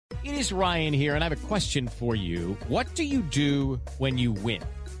It is Ryan here, and I have a question for you. What do you do when you win?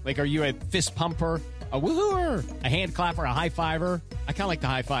 Like, are you a fist pumper, a woohooer, a hand clapper, a high fiver? I kind of like the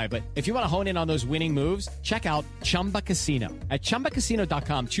high five, but if you want to hone in on those winning moves, check out Chumba Casino. At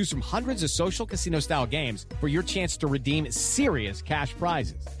ChumbaCasino.com, choose from hundreds of social casino-style games for your chance to redeem serious cash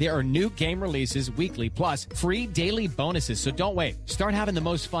prizes. There are new game releases weekly, plus free daily bonuses. So don't wait. Start having the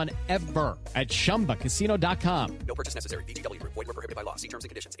most fun ever at ChumbaCasino.com. No purchase necessary. VGW Group. Void where prohibited by law. See terms and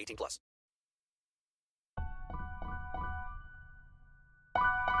conditions. 18 plus.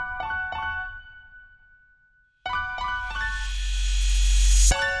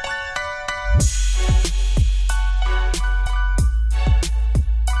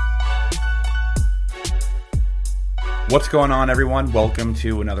 What's going on, everyone? Welcome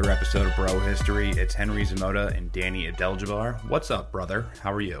to another episode of Bro History. It's Henry Zamota and Danny Adeljabar. What's up, brother?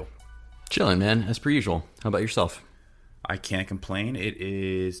 How are you? Chilling, man, as per usual. How about yourself? I can't complain. It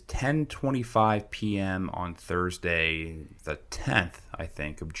is 10:25 p.m. on Thursday, the 10th, I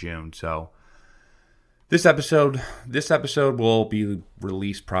think, of June. So this episode will be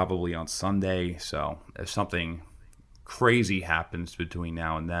released probably on Sunday. So if something crazy happens between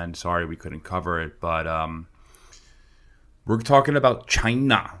now and then, sorry we couldn't cover it, but we're talking about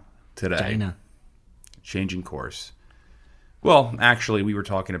China today. China. Changing course. Well, actually, we were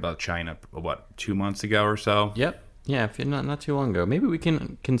talking about China, 2 months ago or so? Yep. Yeah, not too long ago. Maybe we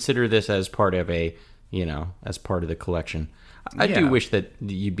can consider this as part of as part of the collection. I do wish that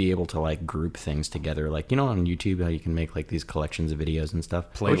you'd be able to, like, group things together. Like, on YouTube, how you can make, like, these collections of videos and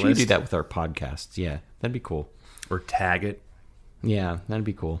stuff. Playlist. I wish we could do that with our podcasts. Yeah, that'd be cool. Or tag it. Yeah, that'd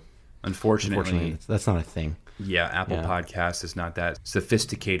be cool. Unfortunately, that's not a thing. Yeah, Apple Podcast is not that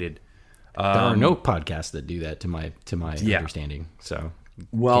sophisticated. There are no podcasts that do that, to my understanding. So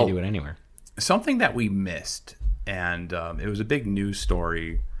you can't do it anywhere. Something that we missed, and it was a big news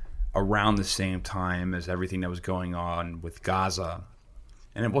story around the same time as everything that was going on with Gaza.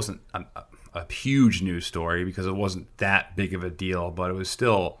 And it wasn't a huge news story because it wasn't that big of a deal, but it was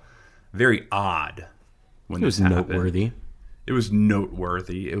still very odd when this happened. Noteworthy. It was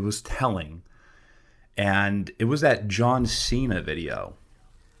noteworthy. It was telling. And it was that John Cena video.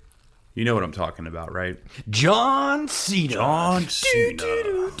 You know what I'm talking about, right? John Cena.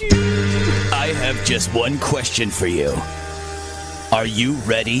 I have just one question for you. Are you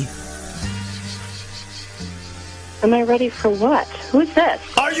ready? Am I ready for what? Who's this?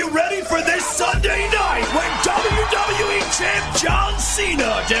 Are you ready for this Sunday night when WWE Champ John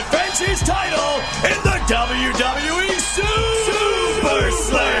Cena defends his title in the WWE Super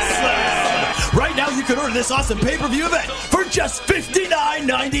Slam? Right now you can order this awesome pay-per-view event for just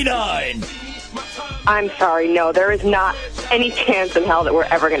 $59.99. I'm sorry, no, there is not any chance in hell that we're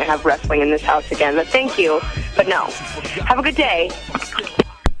ever going to have wrestling in this house again. But thank you, but no. Have a good day.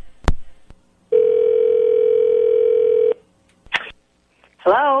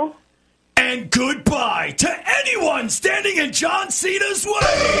 Hello? And goodbye to anyone standing in John Cena's way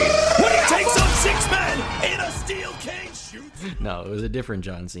when he takes on 6 men in a steel cage shoot. No, it was a different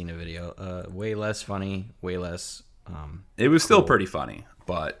John Cena video. Way less funny, way less... it was still pretty funny,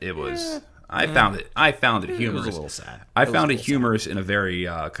 but it was... I found it humorous. It was a little sad. I found it humorous in a very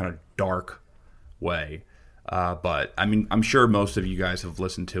kind of dark way. But I mean, I'm sure most of you guys have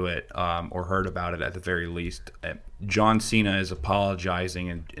listened to it or heard about it at the very least. John Cena is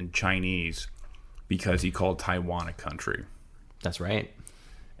apologizing in Chinese because he called Taiwan a country. That's right.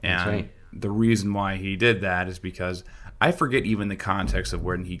 And the reason why he did that is because I forget even the context of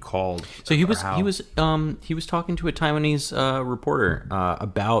when he called. So he was talking to a Taiwanese reporter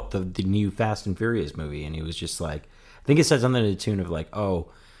about the new Fast and Furious movie, and he was just like, I think it said something to the tune of like,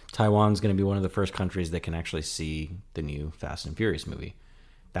 oh, Taiwan's going to be one of the first countries that can actually see the new Fast and Furious movie.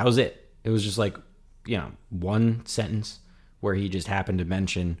 That was it. It was just like, one sentence where he just happened to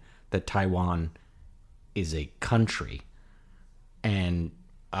mention that Taiwan is a country. And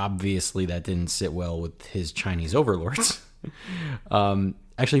obviously that didn't sit well with his Chinese overlords.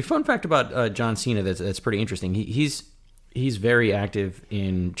 Actually, fun fact about John Cena that's pretty interesting. He's very active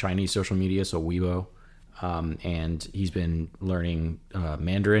in Chinese social media, so Weibo. And he's been learning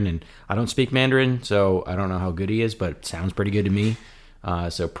Mandarin, and I don't speak Mandarin, so I don't know how good he is, but it sounds pretty good to me.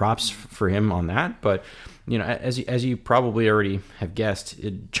 So props for him on that. But as you probably already have guessed,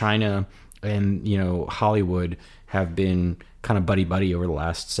 China and Hollywood have been kind of buddy over the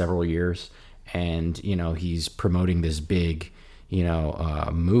last several years, and he's promoting this big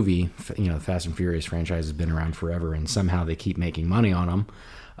movie. Fast and Furious franchise has been around forever, and somehow they keep making money on them.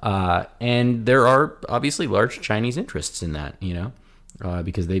 And there are obviously large Chinese interests in that,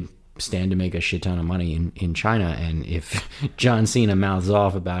 because they stand to make a shit ton of money in China. And if John Cena mouths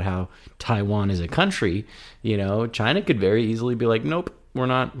off about how Taiwan is a country, China could very easily be like, nope, we're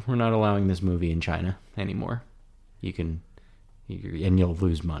not allowing this movie in China anymore. And you'll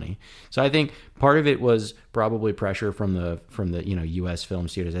lose money. So I think part of it was probably pressure from the U.S. film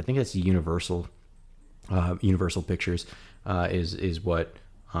studios. I think that's Universal Pictures is what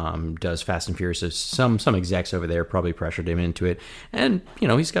does Fast and Furious. So some execs over there probably pressured him into it, and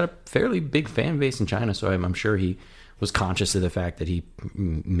he's got a fairly big fan base in China. So I'm sure he was conscious of the fact that he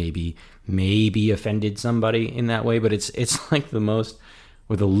maybe offended somebody in that way. But it's like the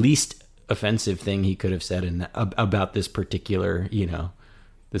least offensive thing he could have said about this particular issue,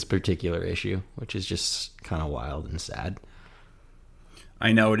 which is just kind of wild and sad.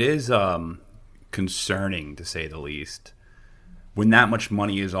 I know it is concerning, to say the least. When that much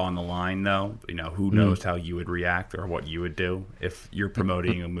money is on the line, though, who knows how you would react or what you would do if you're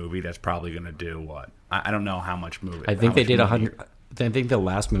promoting a movie that's probably going to do what? I don't know how much movie. I think they did 100. I think the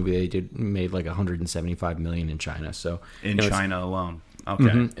last movie they did made like 175 million in China. So in China alone.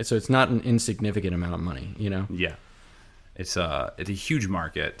 Okay. So it's not an insignificant amount of money, Yeah. It's a huge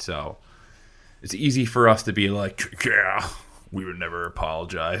market, so it's easy for us to be like, yeah, we would never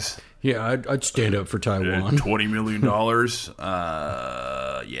apologize. Yeah, I'd stand up for Taiwan. $20 million.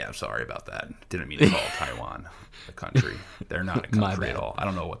 Yeah, I'm sorry about that. Didn't mean to call Taiwan a country. They're not a country at all. I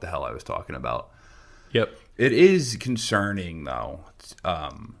don't know what the hell I was talking about. Yep. It is concerning, though,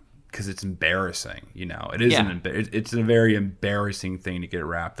 because it's embarrassing. It is it's a very embarrassing thing to get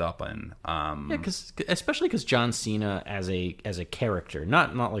wrapped up in. Especially because John Cena as a character,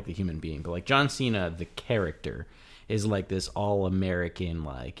 not like the human being, but like John Cena the character is like this all American,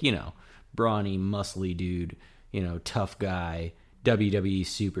 brawny, muscly dude, tough guy, WWE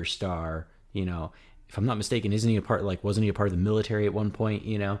superstar. If I'm not mistaken, wasn't he a part of the military at one point?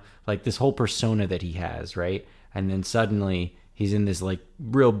 Like this whole persona that he has, right? And then suddenly he's in this like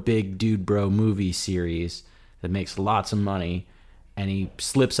real big dude bro movie series that makes lots of money, and he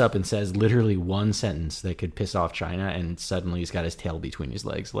slips up and says literally one sentence that could piss off China, and suddenly he's got his tail between his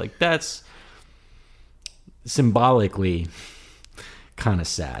legs. Like, that's symbolically kind of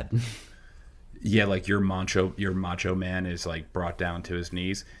sad. Yeah, like your macho man is like brought down to his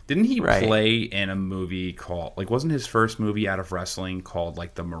knees. Didn't he play in a movie called, like, wasn't his first movie out of wrestling called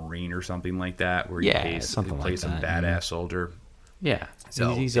like The Marine or something like that, where he plays some badass soldier? Yeah,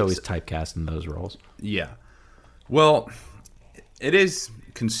 so he's always typecast in those roles. Yeah, well, it is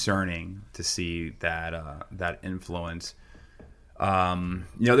concerning to see that influence.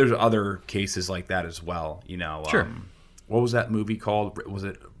 There's other cases like that as well. Sure. What was that movie called? Was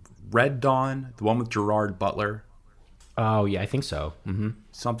it Red Dawn, the one with Gerard Butler? Oh yeah, I think so. Mm-hmm.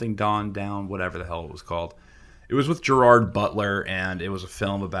 Something Dawn Down, whatever the hell it was called. It was with Gerard Butler, and it was a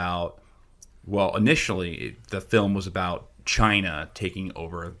film about. Well, initially the film was about China taking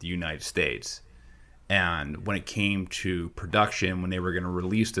over the United States, and when it came to production, when they were going to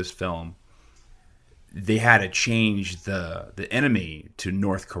release this film, they had to change the enemy to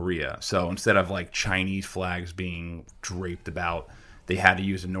North Korea. So instead of like Chinese flags being draped about, they had to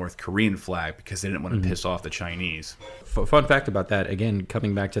use a North Korean flag because they didn't want to piss off the Chinese. Fun fact about that, again,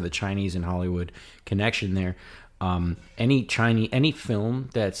 coming back to the Chinese and Hollywood connection there, any film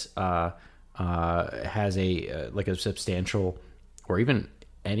that's has a substantial, or even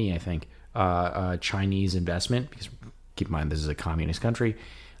any, I think, Chinese investment, because keep in mind this is a communist country,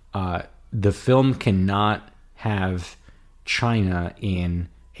 the film cannot have China in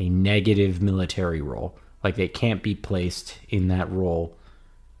a negative military role. Like, they can't be placed in that role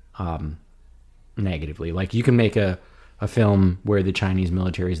negatively. Like, you can make a film where the Chinese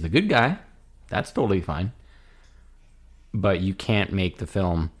military is the good guy. That's totally fine. But you can't make the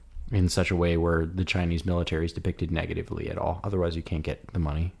film in such a way where the Chinese military is depicted negatively at all. Otherwise, you can't get the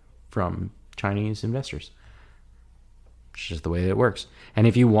money from Chinese investors. It's just the way that it works. And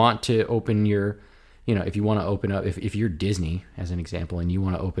if you want to open your, if you want to open up, if you're Disney, as an example, and you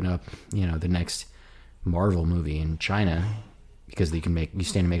want to open up, the next Marvel movie in China, because you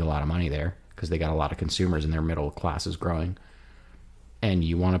stand to make a lot of money there, because they got a lot of consumers and their middle class is growing, and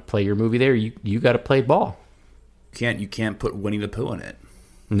you want to play your movie there, you got to play ball. You can't put Winnie the Pooh in it.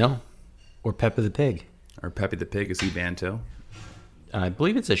 No. Or Peppa the Pig. Or Pepe the Pig, is he banned too? I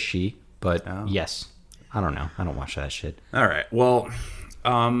believe it's a she, but yes. I don't know. I don't watch that shit. All right. Well,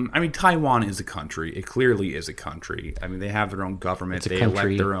 Taiwan is a country. It clearly is a country. I mean, they have their own government. They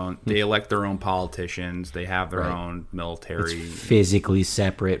elect their own. They elect their own politicians. They have their own military. It's physically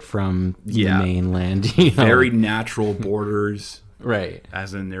separate from the mainland. Very natural borders. Right.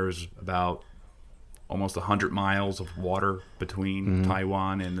 As in, there's about almost 100 miles of water between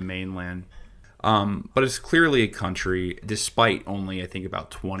Taiwan and the mainland. But it's clearly a country, despite only, I think,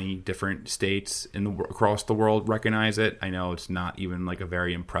 about 20 different states across the world recognize it. I know it's not even like a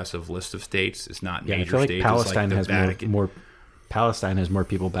very impressive list of states. It's not major I feel like states. Palestine like has Vatican. more. Palestine has more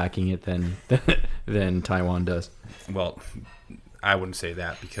people backing it than Taiwan does. Well, I wouldn't say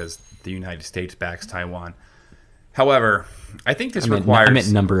that because the United States backs Taiwan. However, I think this requires... I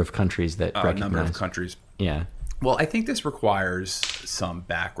meant number of countries that recognize. Number of countries. Yeah. Well, I think this requires some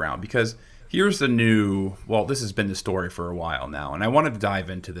background because here's the new... Well, this has been the story for a while now, and I wanted to dive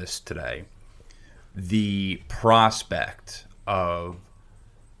into this today. The prospect of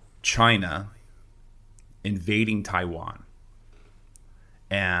China invading Taiwan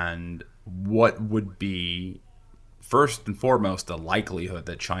and what would be, first and foremost, the likelihood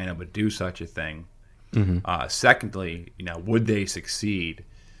that China would do such a thing. Secondly, would they succeed?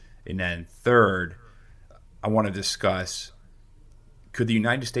 And then third, I want to discuss, could the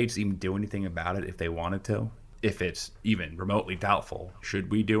United States even do anything about it if they wanted to? If it's even remotely doubtful,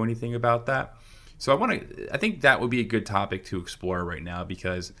 should we do anything about that? So I think that would be a good topic to explore right now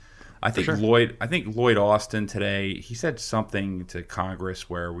because I think Lloyd Austin today, he said something to Congress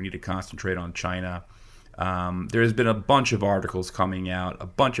where we need to concentrate on China. There's been a bunch of articles coming out, a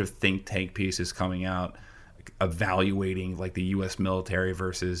bunch of think tank pieces coming out, evaluating like the U.S. military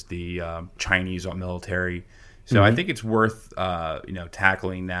versus the Chinese military. So I think it's worth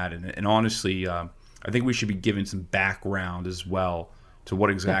tackling that, and honestly, I think we should be given some background as well to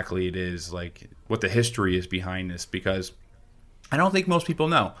what exactly it is, like what the history is behind this, because I don't think most people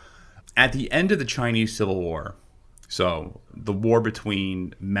know. At the end of the Chinese Civil War, so the war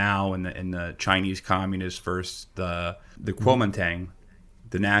between Mao and the Chinese communists versus the Kuomintang,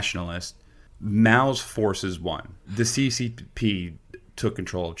 the nationalists, Mao's forces won. The CCP took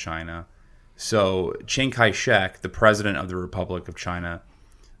control of China. So Chiang Kai-shek, the president of the Republic of China,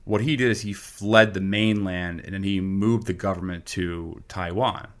 what he did is he fled the mainland and then he moved the government to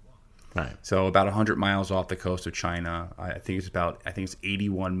Taiwan. Right. So about 100 miles off the coast of China. I think it's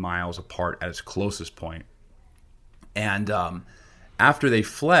 81 miles apart at its closest point. And after they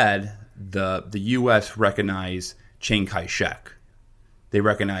fled, the U.S. recognized Chiang Kai-shek. They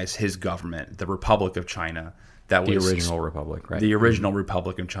recognized his government, the Republic of China. That was the original republic, right? The original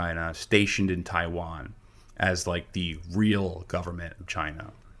Republic of China, stationed in Taiwan as like the real government of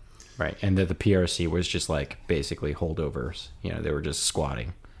China. Right. And that the PRC was just like basically holdovers. They were just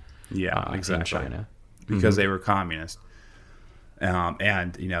squatting. Yeah, exactly. In China. Because they were communist.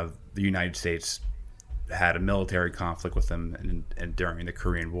 And, the United States had a military conflict with them and during the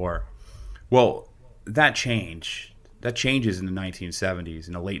Korean War. Well, that changes in the 1970s,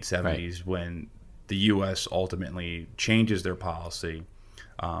 in the late 70s, when the U.S. ultimately changes their policy.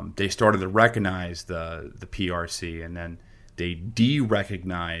 They started to recognize the PRC, and then they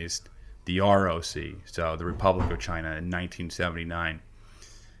de-recognized the ROC, so the Republic of China, in 1979.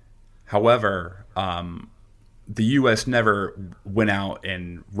 However, the U.S. never went out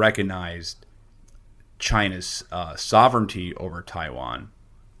and recognized China's sovereignty over Taiwan.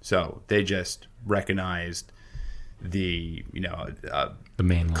 So they just recognized the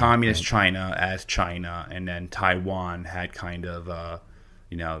mainland, communist China as China, and then Taiwan had kind of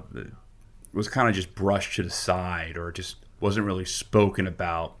was kind of just brushed to the side, or just wasn't really spoken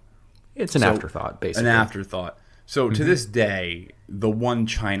about. It's an afterthought, basically. An afterthought. So to this day, the one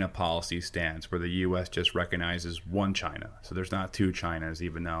China policy stands, where the U.S. just recognizes one China. So there's not two Chinas,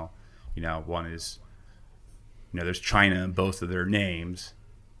 even though one is there's China in both of their names.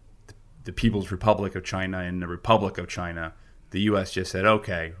 The People's Republic of China and the Republic of China. The U.S. just said,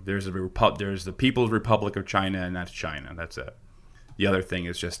 okay, there's the People's Republic of China, and that's China. That's it. The other thing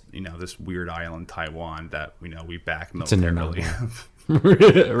is just this weird island, Taiwan, that we back militarily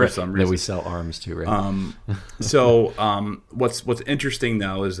for some reason. That we sell arms to, right? So what's interesting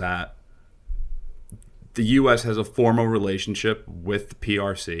though is that the U.S. has a formal relationship with the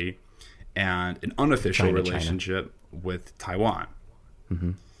PRC and an unofficial relationship with Taiwan.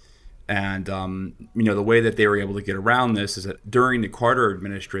 Mm-hmm. And, the way that they were able to get around this is that during the Carter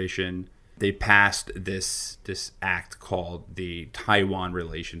administration, they passed this act called the Taiwan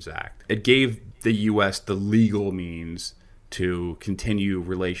Relations Act. It gave the U.S. the legal means to continue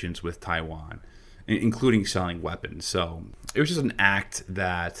relations with Taiwan, including selling weapons. So it was just an act,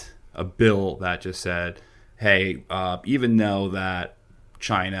 a bill that just said, hey, even though that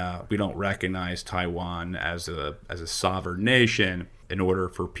China, we don't recognize Taiwan as a sovereign nation, in order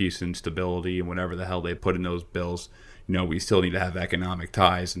for peace and stability and whatever the hell they put in those bills, we still need to have economic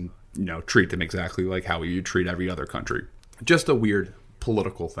ties and, treat them exactly like how you treat every other country. Just a weird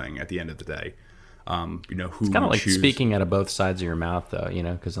political thing at the end of the day. Who It's kind of like choose. speaking out of both sides of your mouth, though,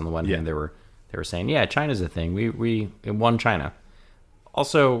 because on the one hand they were saying, yeah, China's a thing. We won China.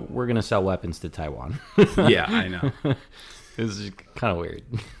 Also, we're gonna sell weapons to Taiwan. Yeah, I know. This is kind of weird.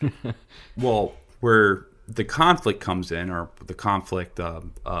 Well, where the conflict comes in, or the conflict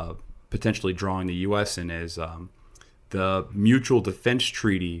potentially drawing the U.S. in, is the Mutual Defense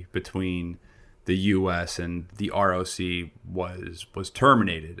Treaty between the U.S. and the ROC was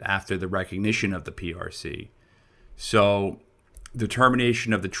terminated after the recognition of the PRC. So the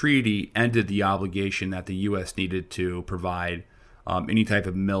termination of the treaty ended the obligation that the U.S. needed to provide any type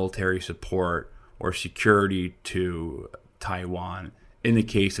of military support or security to Taiwan in the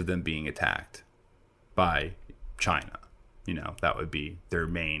case of them being attacked by China. That would be their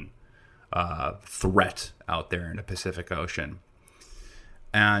main threat out there in the Pacific Ocean.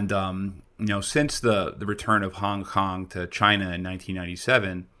 And, since the return of Hong Kong to China in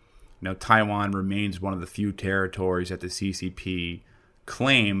 1997, Taiwan remains one of the few territories that the CCP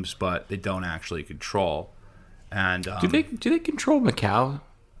claims, but they don't actually control. And do they control Macau?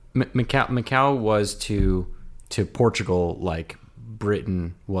 Macau was to Portugal like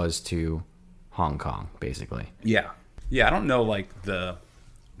Britain was to Hong Kong, basically. Yeah. I don't know the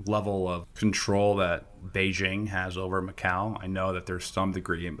level of control that Beijing has over Macau. I know that there's some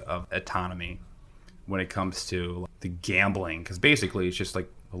degree of autonomy when it comes to the gambling, because basically it's just like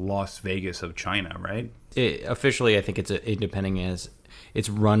Las Vegas of China, right? Officially, I think it's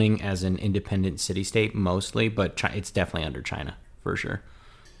running as an independent city-state mostly, but it's definitely under China for sure.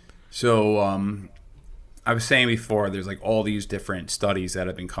 So I was saying before, there's all these different studies that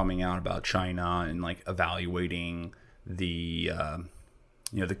have been coming out about China and evaluating the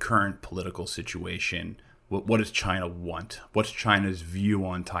the current political situation. What does China want? What's China's view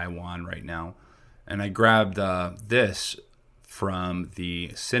on Taiwan right now? And I grabbed this from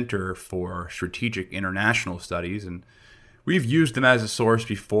the Center for Strategic International Studies, and we've used them as a source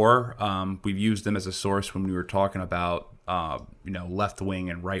before. We've used them as a source when we were talking about left-wing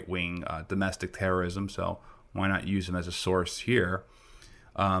and right-wing domestic terrorism, so why not use them as a source here?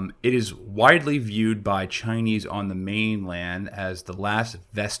 It is widely viewed by Chinese on the mainland as the last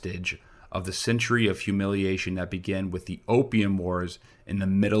vestige of the century of humiliation that began with the Opium Wars in the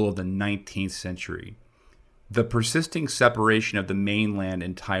middle of the 19th century. The persisting separation of the mainland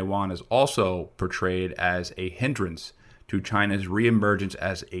and Taiwan is also portrayed as a hindrance to China's reemergence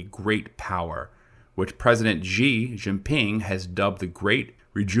as a great power, which President Xi Jinping has dubbed the Great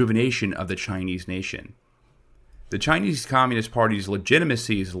Rejuvenation of the Chinese nation. The Chinese Communist Party's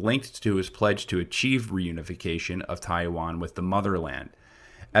legitimacy is linked to his pledge to achieve reunification of Taiwan with the motherland.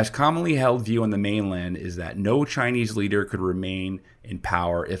 As commonly held view on the mainland is that no Chinese leader could remain in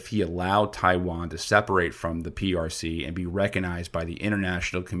power if he allowed Taiwan to separate from the PRC and be recognized by the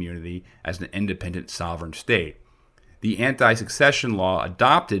international community as an independent sovereign state. The anti-succession law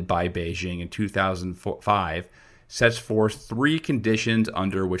adopted by Beijing in 2005 sets forth three conditions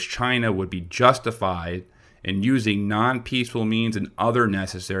under which China would be justified in using non-peaceful means and other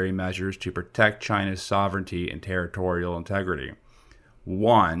necessary measures to protect China's sovereignty and territorial integrity.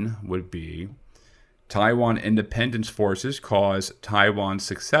 One would be Taiwan independence forces cause Taiwan's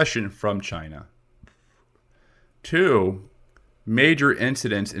secession from China. Two, major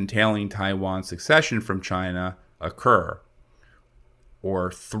incidents entailing Taiwan's secession from China occur.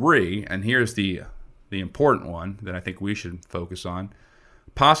 Or three, and here's the important one that I think we should focus on,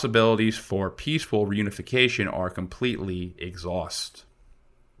 possibilities for peaceful reunification are completely exhausted,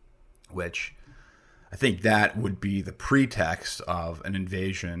 which I think that would be the pretext of an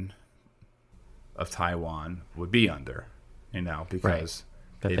invasion of Taiwan would be under, because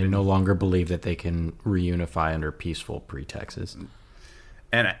that they no longer believe that they can reunify under peaceful pretexts.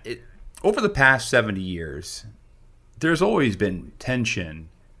 And over the past 70 years, there's always been tension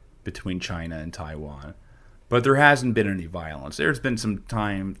between China and Taiwan, but there hasn't been any violence. There's been some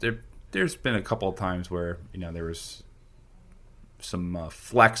time. There's been a couple of times where there was some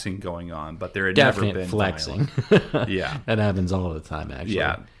flexing going on, but there had never been flexing. Yeah, that happens all the time. Actually,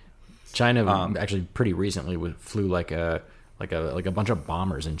 yeah. China actually pretty recently flew like a bunch of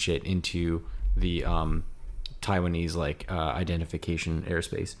bombers and shit into the Taiwanese identification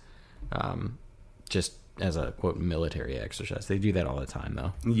airspace, just as a quote military exercise. They do that all the time,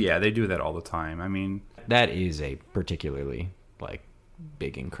 though. Yeah, they do that all the time. I mean, that is a particularly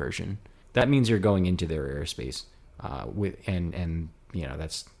big incursion. That means you're going into their airspace.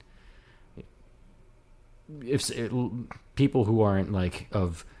 That's people who aren't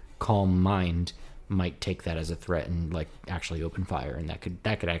of calm mind might take that as a threat and actually open fire, and that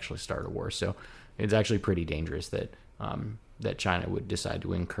could actually start a war. So it's actually pretty dangerous that that China would decide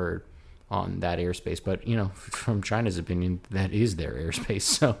to incur that airspace. But from China's opinion, that is their airspace.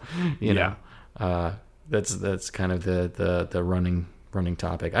 So you know, that's kind of the running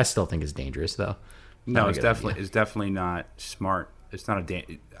topic. I still think it's dangerous though. No, it's definitely not smart. It's not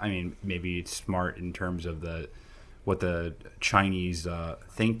I mean, maybe it's smart in terms of what the Chinese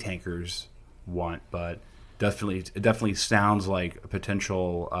think tankers want, but it definitely sounds like a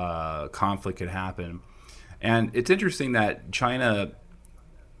potential conflict could happen. And it's interesting that China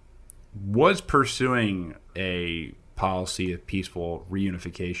was pursuing a policy of peaceful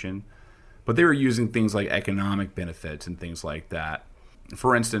reunification, but they were using things like economic benefits and things like that.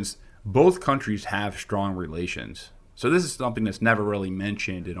 For instance, both countries have strong relations. So this is something that's never really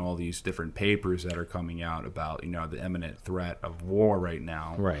mentioned in all these different papers that are coming out about, the imminent threat of war right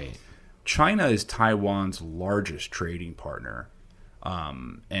now. Right. China is Taiwan's largest trading partner,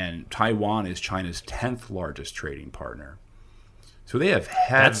 and Taiwan is China's 10th largest trading partner. So they have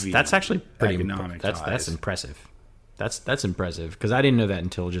heavy. That's actually pretty economic ties. That's impressive. That's impressive because I didn't know that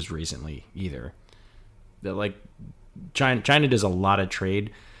until just recently either. That like China does a lot of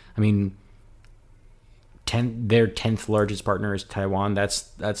trade. I mean, their 10th largest partner is Taiwan.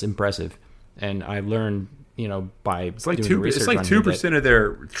 That's impressive, and I learned by it's like doing research. It's like 2% of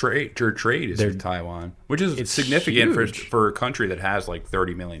their trade is with Taiwan, which is significant for a country that has like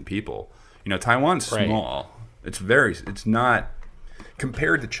 30 million people. Taiwan's small. Right. It's not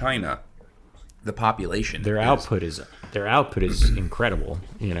compared to China. The population. Their output is incredible.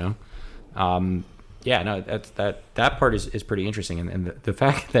 Yeah, no, that part is pretty interesting, and the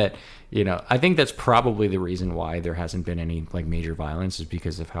fact that I think that's probably the reason why there hasn't been any like major violence is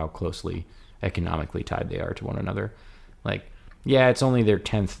because of how closely economically tied they are to one another. Like, yeah, it's only their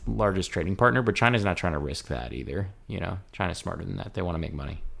 10th largest trading partner, but China's not trying to risk that either. China's smarter than that. They want to make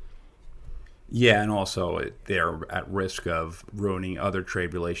money. Yeah, and also they're at risk of ruining other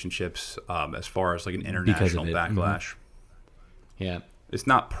trade relationships as far as like an international backlash. Mm-hmm. Yeah. It's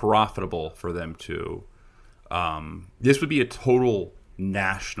not profitable for them to. This would be a total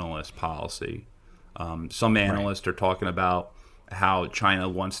nationalist policy. Some analysts are talking about how China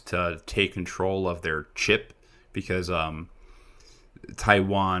wants to take control of their chip because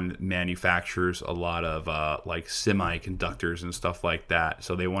Taiwan manufactures a lot of like semiconductors and stuff like that.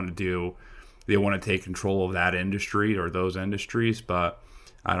 So they want to take control of that industry or those industries. But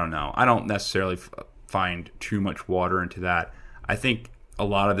I don't know. I don't necessarily find too much water into that. I think a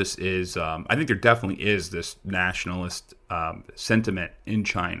lot of this is, I think there definitely is this nationalist sentiment in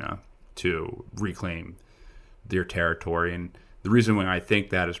China to reclaim their territory. And the reason why I think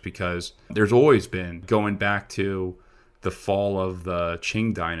that is because there's always been, going back to the fall of the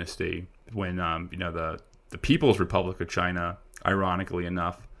Qing dynasty, when, the People's Republic of China, ironically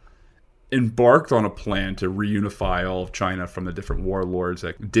enough, embarked on a plan to reunify all of China from the different warlords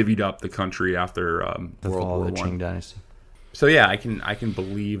that divvied up the country after the World fall War of the I. Qing dynasty. So yeah, I can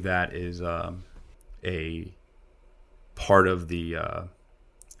believe that is a part of the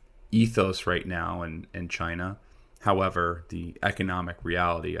ethos right now in China. However, the economic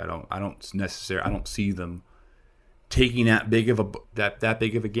reality, I don't see them taking that big of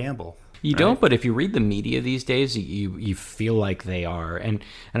a gamble. You don't, but if you read the media these days, you feel like they are, and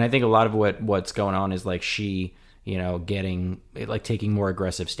I think a lot of what's going on is like getting like taking more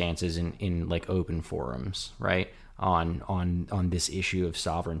aggressive stances in like open forums, right? On this issue of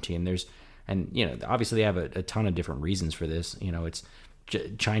sovereignty, and obviously they have a ton of different reasons for this. It's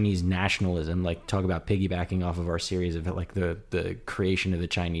Chinese nationalism, like talk about piggybacking off of our series of like the creation of the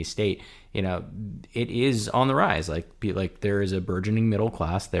Chinese state. It is on the rise. Like there is a burgeoning middle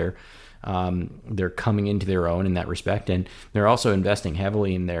class. They're coming into their own in that respect, and they're also investing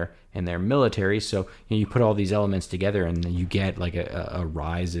heavily in their military. So you put all these elements together, and you get like a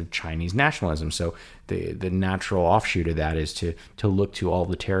rise of Chinese nationalism. So the natural offshoot of that is to look to all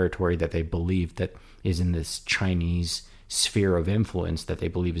the territory that they believe that is in this Chinese sphere of influence that they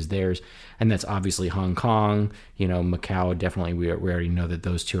believe is theirs, and that's obviously Hong Kong, Macau. Definitely, we already know that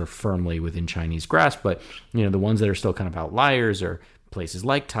those two are firmly within Chinese grasp. But the ones that are still kind of outliers are places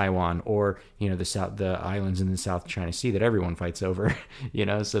like Taiwan or the islands in the South China Sea that everyone fights over.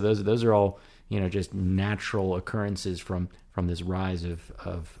 So those are all just natural occurrences from this rise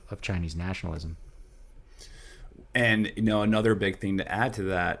of Chinese nationalism. And another big thing to add to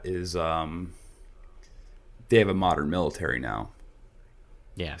that is they have a modern military now.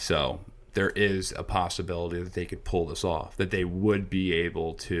 Yeah. So there is a possibility that they could pull this off, that they would be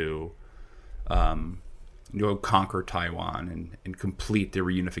able to conquer Taiwan and complete the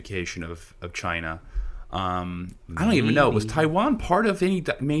reunification of China. I don't even know. Was Taiwan part of any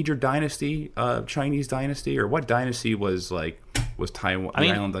major dynasty, Chinese dynasty, or what dynasty was was Taiwan, I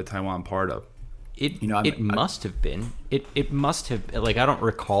mean, the island that Taiwan part of? It must have been. It must have, like, I don't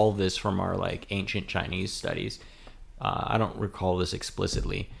recall this from our like ancient Chinese studies. I don't recall this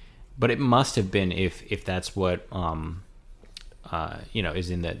explicitly, but it must have been if that's what is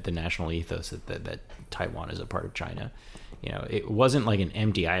in the national ethos that Taiwan is a part of China. It wasn't like an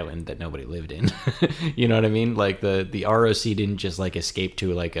empty island that nobody lived in. You know what I mean? Like the ROC didn't just like escape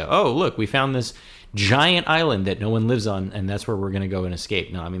to like oh look, we found this giant island that no one lives on, and that's where we're going to go and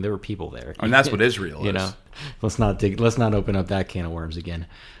escape. No, I mean there were people there. And that's what Israel is. Let's not open up that can of worms again.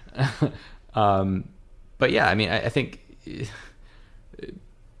 But yeah, I mean I think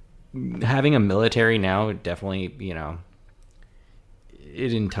having a military now definitely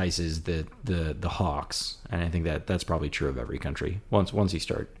it entices the hawks, and I think that's probably true of every country. Once you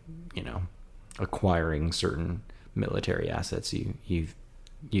start acquiring certain military assets, you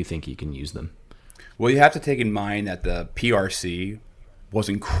think you can use them. Well, you have to take in mind that the PRC was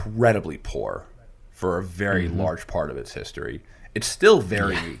incredibly poor for a very large part of its history. It's still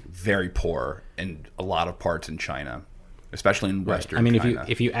very, very poor in a lot of parts in China, especially in Western China. I mean,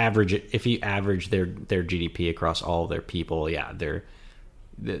 if you average their GDP across all their people,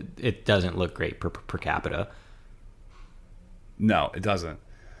 it doesn't look great per capita. No, it doesn't.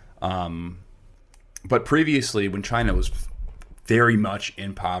 But previously, when China was very much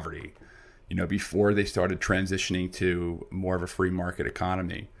in poverty, before they started transitioning to more of a free market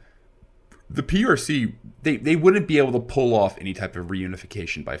economy, the PRC, they wouldn't be able to pull off any type of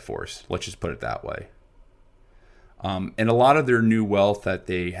reunification by force. Let's just put it that way. And a lot of their new wealth that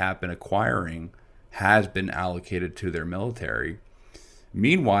they have been acquiring has been allocated to their military.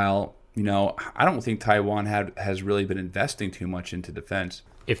 Meanwhile, I don't think Taiwan has really been investing too much into defense.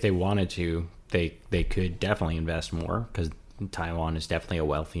 If they wanted to, they could definitely invest more, because Taiwan is definitely a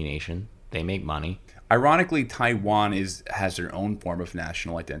wealthy nation. They make money. Ironically, Taiwan has their own form of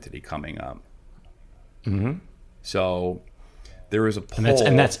national identity coming up. Mm-hmm. So there was a poll,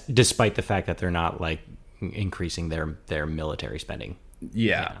 and that's despite the fact that they're not like increasing their military spending.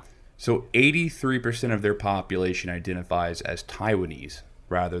 Yeah. So 83% of their population identifies as Taiwanese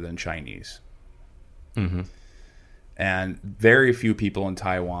rather than Chinese. Mm-hmm. And very few people in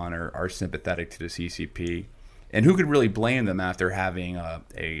Taiwan are sympathetic to the CCP. And who could really blame them after having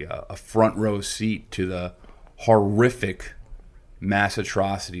a front row seat to the horrific mass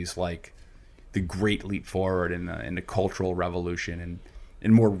atrocities like the Great Leap Forward and the Cultural Revolution and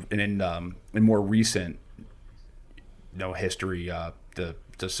in more recent history, the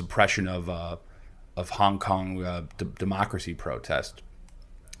suppression of Hong Kong democracy protest.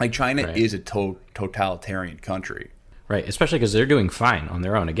 Like China is a totalitarian country. Right, especially because they're doing fine on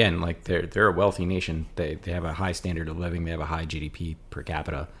their own. Again, like they're a wealthy nation. They have a high standard of living. They have a high GDP per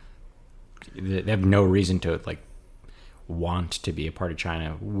capita. They have no reason to like want to be a part of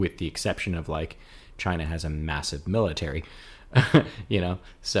China, with the exception of like China has a massive military.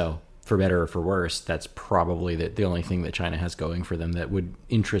 So for better or for worse, that's probably the only thing that China has going for them that would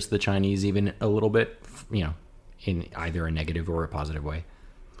interest the Chinese even a little bit, in either a negative or a positive way.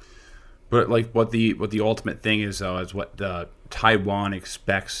 But like what the ultimate thing is, though, is what Taiwan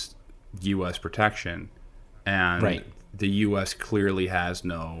expects U.S. protection, and the U.S. clearly has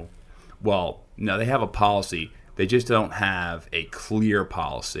no. Well, no, they have a policy. They just don't have a clear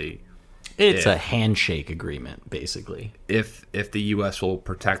policy. It's a handshake agreement, basically. If the U.S. will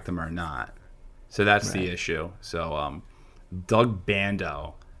protect them or not. So that's the issue. So Doug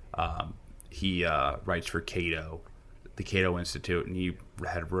Bando, he writes for Cato, the Cato Institute, and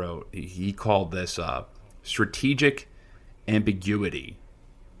he called this strategic ambiguity.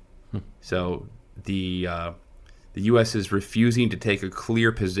 So the U.S. is refusing to take a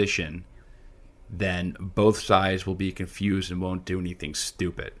clear position, then both sides will be confused and won't do anything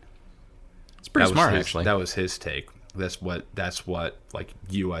stupid. It's pretty smart, actually. That was his take. That's what like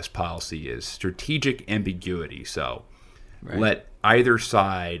U.S. policy is: strategic ambiguity. So let either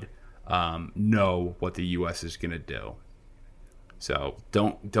side know what the U.S. is going to do. So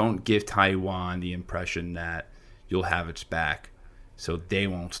don't give Taiwan the impression that you'll have its back, so they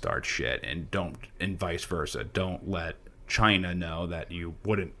won't start shit, and vice versa. Don't let China know that you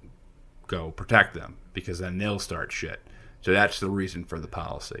wouldn't go protect them, because then they'll start shit. So that's the reason for the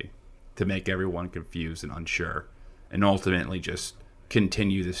policy, to make everyone confused and unsure, and ultimately just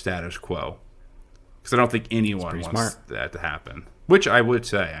continue the status quo. Because I don't think anyone wants that to happen. Which I would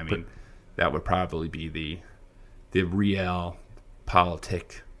say, I mean, that would probably be the real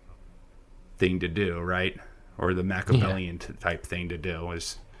politic thing to do, right? Or the Machiavellian type thing to do,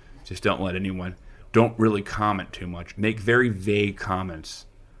 is just don't let anyone, don't really comment too much. Make very vague comments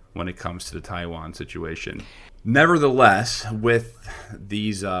when it comes to the Taiwan situation. Nevertheless, with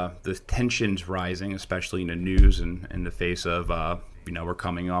these the tensions rising, especially in the news and in the face of we're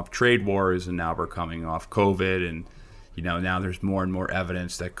coming off trade wars, and now we're coming off COVID, and now there's more and more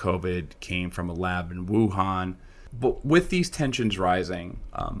evidence that COVID came from a lab in Wuhan. But with these tensions rising,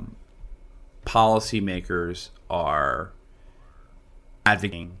 policymakers are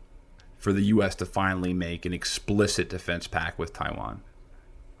advocating for the U.S. to finally make an explicit defense pact with Taiwan.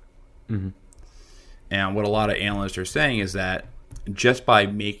 Mm-hmm. And what a lot of analysts are saying is that just by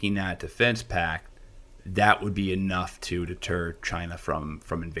making that defense pact, that would be enough to deter China from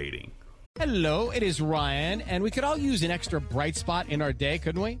invading. Hello, it is Ryan, and we could all use an extra bright spot in our day,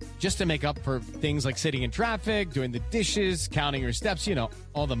 couldn't we? Just to make up for things like sitting in traffic, doing the dishes, counting your steps,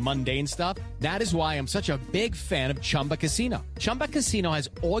 all the mundane stuff. That is why I'm such a big fan of Chumba Casino. Chumba Casino has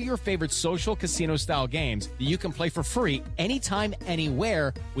all your favorite social casino-style games that you can play for free anytime,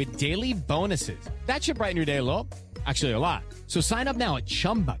 anywhere with daily bonuses. That should brighten your day a little. Actually, a lot. So sign up now at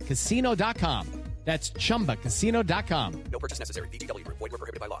ChumbaCasino.com. That's ChumbaCasino.com. No purchase necessary. VGW Group. Void where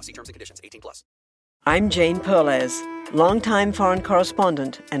prohibited by law. See terms and conditions. 18+. I'm Jane Perlez, longtime foreign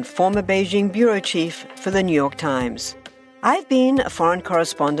correspondent and former Beijing bureau chief for the New York Times. I've been a foreign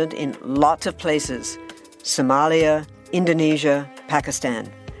correspondent in lots of places: Somalia, Indonesia, Pakistan,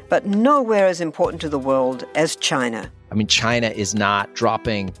 but nowhere as important to the world as China. I mean, China is not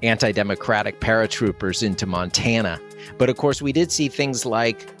dropping anti-democratic paratroopers into Montana. But of course, we did see things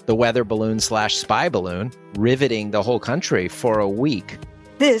like the weather balloon / spy balloon riveting the whole country for a week.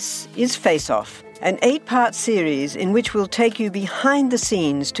 This is Face Off, an 8-part series in which we'll take you behind the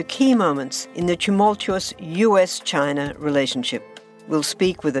scenes to key moments in the tumultuous U.S.-China relationship. We'll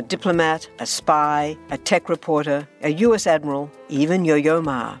speak with a diplomat, a spy, a tech reporter, a U.S. admiral, even Yo-Yo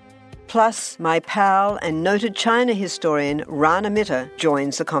Ma. Plus, my pal and noted China historian Rana Mitter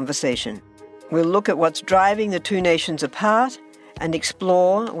joins the conversation. We'll look at what's driving the two nations apart and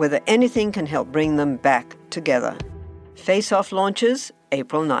explore whether anything can help bring them back together. Face Off launches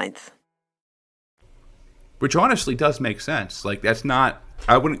April 9th. Which honestly does make sense. Like, that's not...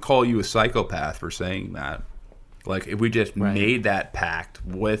 I wouldn't call you a psychopath for saying that. Like, if we just made that pact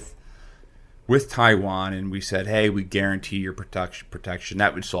with Taiwan and we said, hey, we guarantee your protection,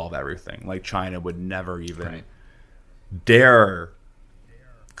 that would solve everything. Like, China would never even dare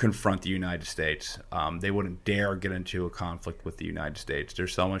confront the United States. They wouldn't dare get into a conflict with the United States.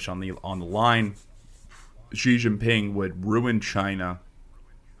 There's so much on the line. Xi Jinping would ruin China.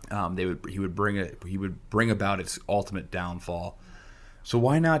 He would bring about its ultimate downfall. So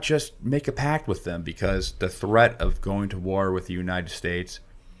why not just make a pact with them? Because the threat of going to war with the United States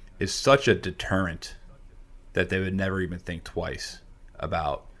is such a deterrent that they would never even think twice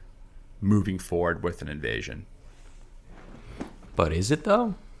about moving forward with an invasion. But is it,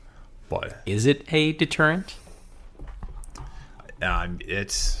 though? But is it a deterrent?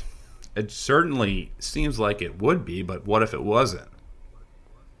 It certainly seems like it would be, but what if it wasn't?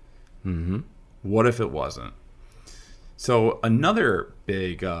 Mm-hmm. What if it wasn't? So another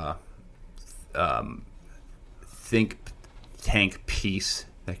big think tank piece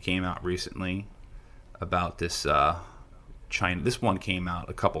that came out recently about this China. This one came out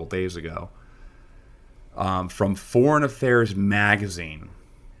a couple of days ago from Foreign Affairs magazine,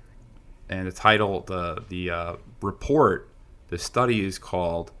 and the title, the report, the study is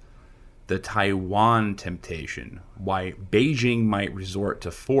called "The Taiwan Temptation: Why Beijing Might Resort to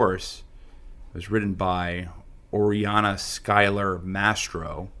Force." It was written by Oriana Schuyler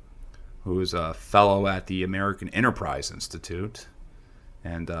Mastro, who is a fellow at the American Enterprise Institute.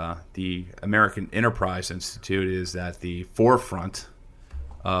 And the American Enterprise Institute is at the forefront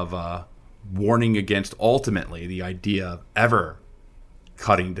of warning against, ultimately, the idea of ever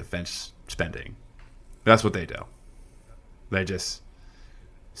cutting defense spending. That's what they do. They just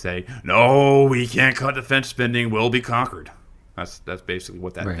say, no, we can't cut defense spending, we'll be conquered. That's basically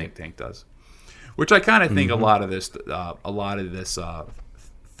what that think tank does. Which I kind of think a lot of this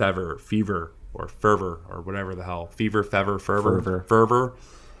fever or fervor or whatever the hell, fervor.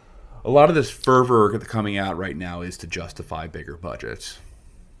 A lot of this fervor coming out right now is to justify bigger budgets.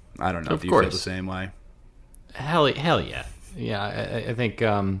 I don't know. Do you feel the same way? Hell yeah. Yeah, I think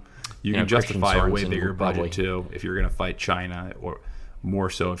you can justify a way bigger budget too if you're going to fight China, or more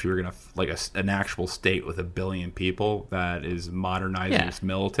so if you're going to like an actual state with 1 billion people that is modernizing its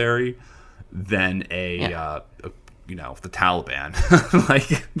military than the Taliban. Like,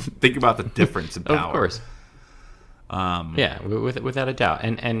 think about the difference in power. Of course. Without a doubt.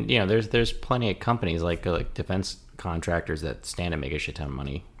 And there's plenty of companies like defense contractors that stand and make a shit ton of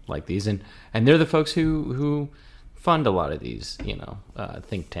money like these, and they're the folks who fund a lot of these,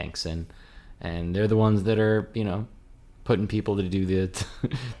 think tanks, and they're the ones that are, putting people to do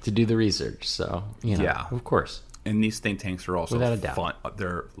the research. So, Yeah. of course. And these think tanks are also Without a doubt.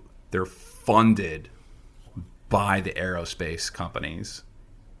 they're funded by the aerospace companies.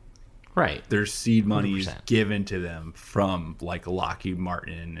 Right. Their seed money is 100%. given to them from like Lockheed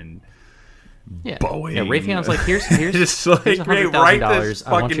Martin and Yeah. Boeing. Yeah, Raytheon's like, here's just like, here's hey, write this $100,000.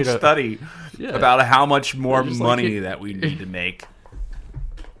 I want fucking you to study about how much more They're just like, money that we need to make.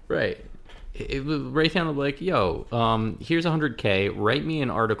 Right. Raytheon will be like, yo, here's $100K. Write me an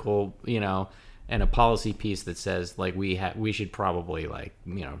article, and a policy piece that says like we should probably like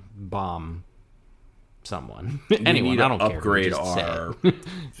bomb someone. Anyone, We I need don't to care. upgrade Just say our it.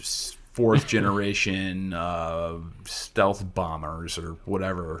 fourth generation stealth bombers or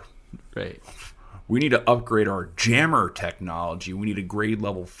whatever. Right. We need to upgrade our jammer technology. We need a grade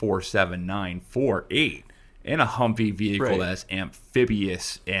level 47948 and a Humvee vehicle Right. that's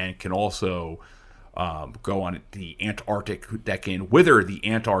amphibious and can also go on the Antarctic, that can wither the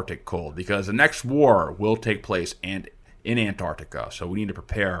Antarctic cold, because the next war will take place in Antarctica. So we need to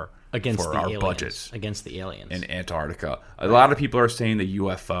prepare Against for the our aliens. budgets Against the aliens. in Antarctica. A lot of people are saying the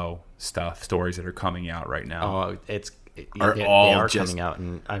UFO stories that are coming out right now. They are coming out,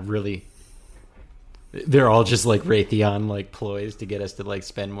 and they're all just like Raytheon like ploys to get us to like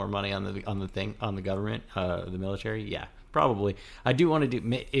spend more money on the government, the military. Yeah, probably. I do want to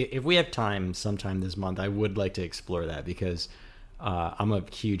do, if we have time sometime this month, I would like to explore that, because I'm a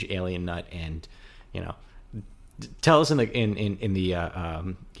huge alien nut, and tell us in the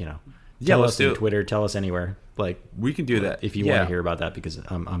tell let's us do on it. Twitter, tell us anywhere. Like, We can do that if you want to hear about that, because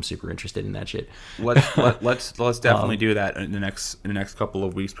I'm super interested in that shit. Let's definitely do that in the next couple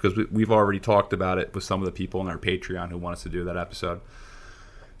of weeks, because we've already talked about it with some of the people on our Patreon who want us to do that episode.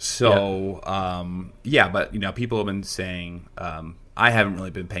 So but people have been saying, I haven't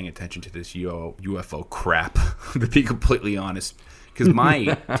really been paying attention to this UFO crap, to be completely honest, because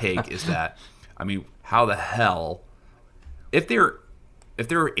my take is that, how the hell, if there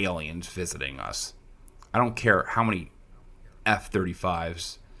are aliens visiting us, I don't care how many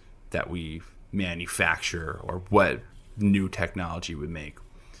F-35s that we manufacture or what new technology we make.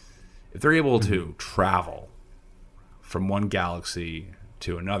 If they're able to travel from one galaxy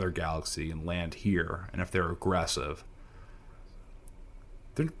to another galaxy and land here, and if they're aggressive,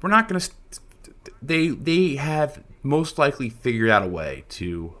 we're not going to... They have most likely figured out a way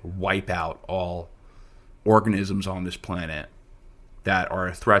to wipe out all organisms on this planet that are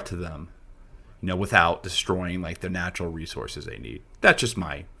a threat to them, without destroying like the natural resources they need. That's just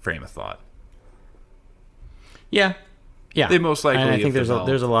my frame of thought. Yeah. They most likely. And I think have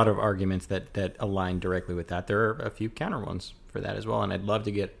there's a lot of arguments that align directly with that. There are a few counter ones for that as well, and I'd love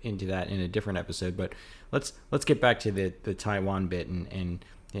to get into that in a different episode. But let's get back to the Taiwan bit, and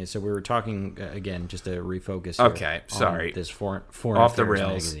so we were talking again, just to refocus. Here Okay, sorry. On this foreign Off the affairs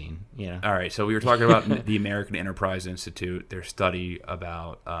rails magazine. All right, so we were talking about the American Enterprise Institute, their study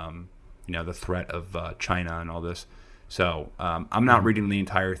about the threat of China and all this. So I'm not reading the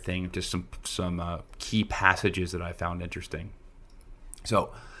entire thing, just some key passages that I found interesting.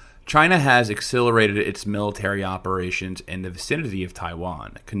 So China has accelerated its military operations in the vicinity of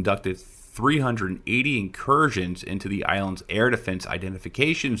Taiwan, conducted 380 incursions into the island's air defense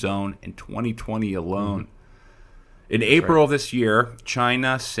identification zone in 2020 alone. In April of this year,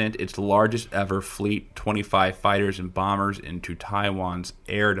 China sent its largest ever fleet, 25 fighters and bombers, into Taiwan's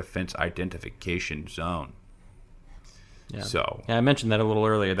air defense identification zone. Yeah. So I mentioned that a little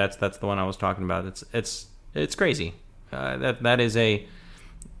earlier. That's the one I was talking about. It's crazy. That is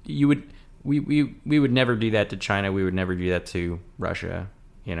we would never do that to China. We would never do that to Russia.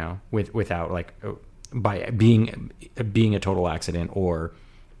 Without like by being a total accident or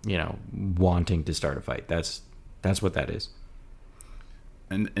wanting to start a fight. That's what that is.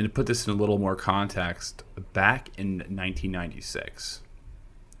 And to put this in a little more context, back in 1996,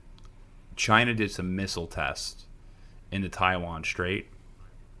 China did some missile tests in the Taiwan Strait,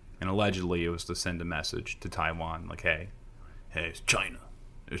 and allegedly it was to send a message to Taiwan like, hey, it's China.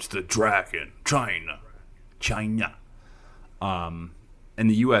 It's the dragon. China. And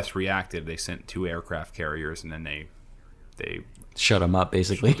the U.S. reacted. They sent 2 aircraft carriers, and then they shut them up,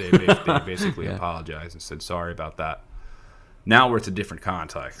 basically. They basically apologized and said sorry about that. Now we're at a different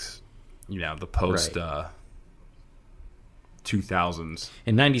context. The post 2000s.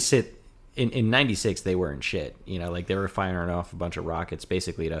 In 96, in 96 they weren't shit. Like they were firing off a bunch of rockets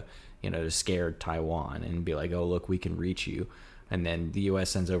basically to scare Taiwan and be like, oh look, we can reach you. And then the U.S.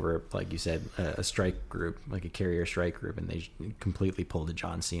 sends over, like you said, a strike group, like a carrier strike group, and they completely pulled a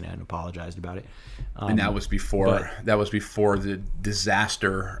John Cena and apologized about it. And that was before the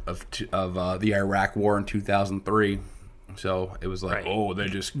disaster of the Iraq War in 2003. So it was like, oh, they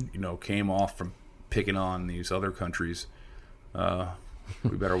just came off from picking on these other countries.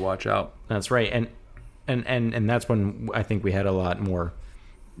 We better watch out. That's right, and that's when I think we had a lot more.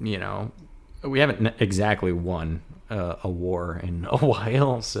 We haven't exactly won a war in a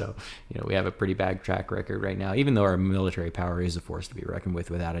while, so we have a pretty bad track record right now. Even though our military power is a force to be reckoned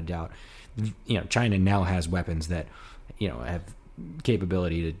with, without a doubt. China now has weapons that have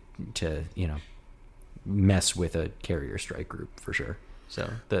capability to mess with a carrier strike group for sure. So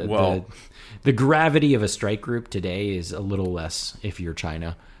the gravity of a strike group today is a little less if you're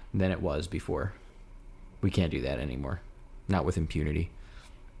China than it was before. We can't do that anymore, not with impunity.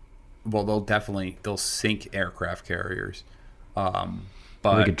 Well, they'll sink aircraft carriers,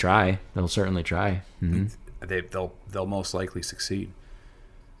 but we could try. They'll certainly try. Mm-hmm. They'll most likely succeed.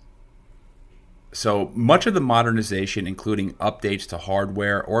 So much of the modernization, including updates to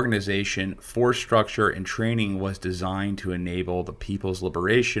hardware, organization, force structure, and training, was designed to enable the People's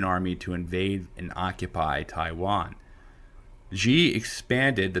Liberation Army to invade and occupy Taiwan. Xi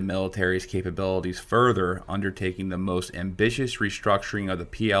expanded the military's capabilities further, undertaking the most ambitious restructuring of the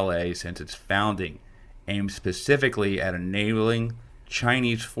PLA since its founding, aimed specifically at enabling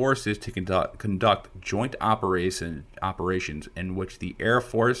Chinese forces to conduct joint operations in which the Air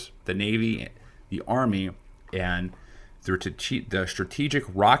Force, the Navy, the Army, and the Strategic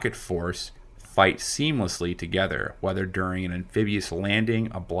Rocket Force fight seamlessly together, whether during an amphibious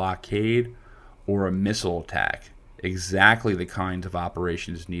landing, a blockade, or a missile attack. Exactly the kinds of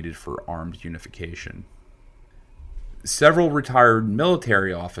operations needed for armed unification. Several retired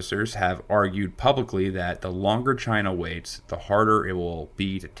military officers have argued publicly that the longer China waits, the harder it will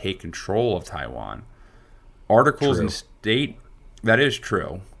be to take control of Taiwan. That is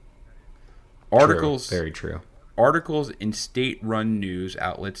true. Very true. Articles in state-run news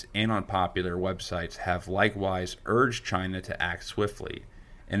outlets and on popular websites have likewise urged China to act swiftly.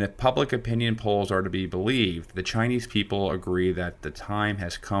 And if public opinion polls are to be believed, the Chinese people agree that the time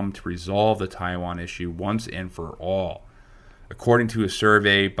has come to resolve the Taiwan issue once and for all. According to a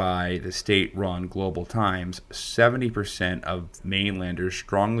survey by the state-run Global Times, 70% of mainlanders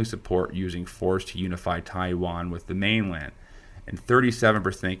strongly support using force to unify Taiwan with the mainland, and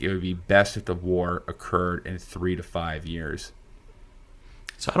 37% think it would be best if the war occurred in 3 to 5 years.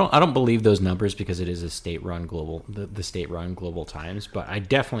 So I don't believe those numbers because it is a state-run global, the state-run Global Times. But I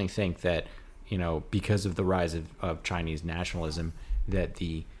definitely think that because of the rise of Chinese nationalism, that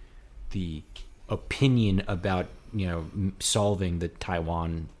the opinion about solving the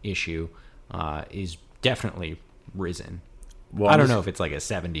Taiwan issue is definitely risen. Well, I don't know if it's like a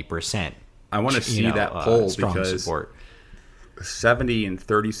 70%. I want to see that poll strong because support. 70 and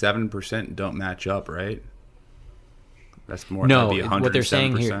 37% don't match up, right? That's more. No, that'd be 107%. What they're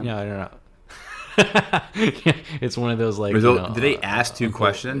saying here. No. It's one of those like. Did they ask two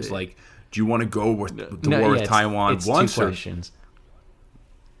questions? Like, do you want to go with the war with Taiwan once? Two questions.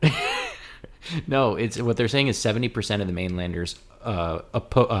 No, it's what they're saying is 70% of the mainlanders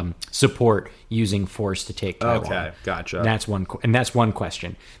support using force to take Taiwan. Okay, gotcha. That's one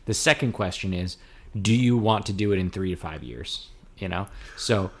question. The second question is, do you want to do it in 3 to 5 years?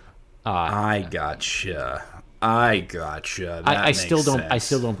 So. I gotcha. I still don't. sense. I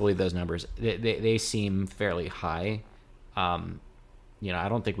still don't believe those numbers. They seem fairly high. I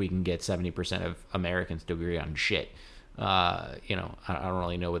don't think we can get 70% of Americans to agree on shit. I don't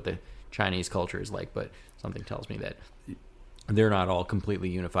really know what the Chinese culture is like, but something tells me that they're not all completely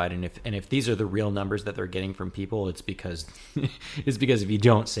unified. And if these are the real numbers that they're getting from people, it's because if you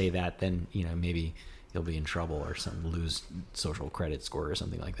don't say that, then maybe you'll be in trouble or lose social credit score or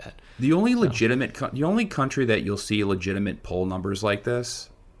something like that. The only the only country that you'll see legitimate poll numbers like this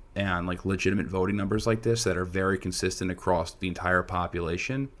and like legitimate voting numbers like this that are very consistent across the entire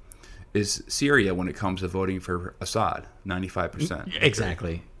population is Syria when it comes to voting for Assad, 95%.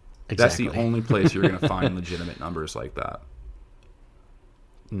 Exactly. That's the only place you're going to find legitimate numbers like that.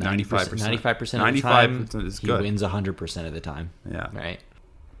 95%. 95% of the time, is good. He wins 100% of the time. Yeah. Right.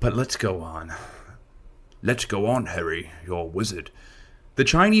 But let's go on. Let's go on, Harry, you're a wizard. The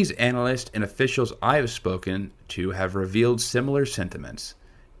Chinese analysts and officials I have spoken to have revealed similar sentiments.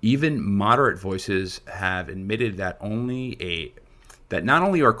 Even moderate voices have admitted that not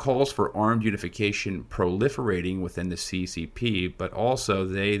only are calls for armed unification proliferating within the CCP, but also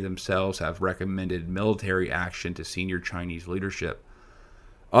they themselves have recommended military action to senior Chinese leadership.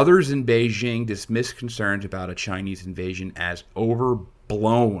 Others in Beijing dismissed concerns about a Chinese invasion as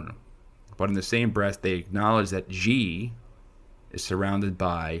overblown. But in the same breath, they acknowledge that Xi is surrounded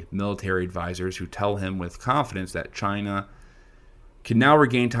by military advisors who tell him with confidence that China can now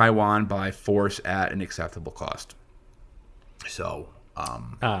regain Taiwan by force at an acceptable cost. So, all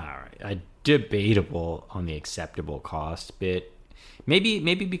right, debatable on the acceptable cost bit. Maybe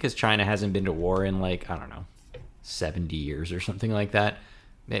because China hasn't been to war in, like, I don't know, 70 years or something like that.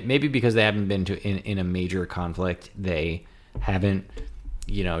 Maybe because they haven't been in a major conflict, they haven't,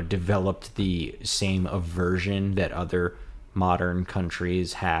 developed the same aversion that other modern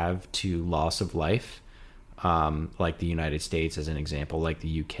countries have to loss of life. Like the United States, as an example, like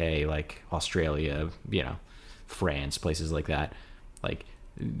the UK, like Australia, France, places like that. Like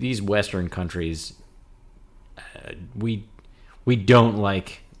these Western countries, we don't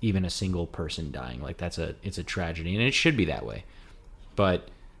like even a single person dying. Like it's a tragedy, and it should be that way. But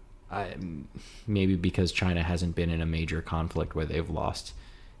maybe because China hasn't been in a major conflict where they've lost,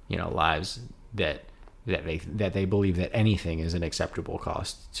 lives, that they believe that anything is an acceptable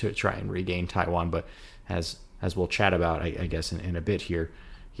cost to try and regain Taiwan. But as we'll chat about, I guess in a bit here,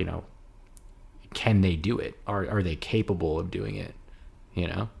 can they do it? Are they capable of doing it?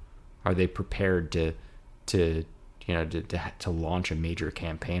 Are they prepared to launch a major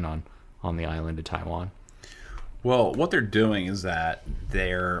campaign on the island of Taiwan? Well, what they're doing is that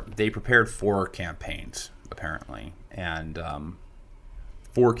they prepared 4 campaigns, apparently, and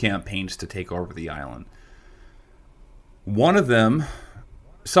 4 campaigns to take over the island. One of them,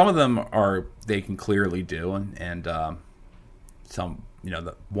 some of them they can clearly do, and some,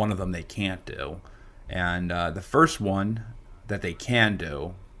 one of them they can't do. And the first one that they can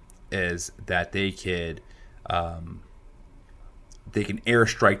do is that they can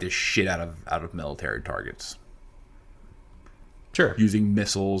airstrike the shit out of military targets. Sure. Using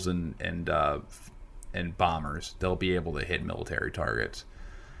missiles and bombers, they'll be able to hit military targets.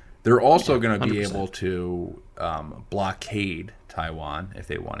 They're also going to be 100%. able to blockade Taiwan if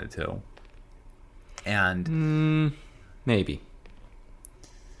they wanted to. And maybe.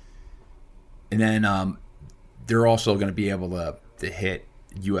 And then they're also going to be able to hit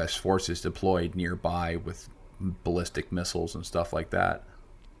U.S. forces deployed nearby with ballistic missiles and stuff like that.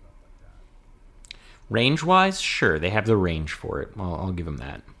 Range-wise, sure, they have the range for it. I'll give them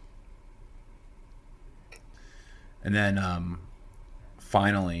that. And then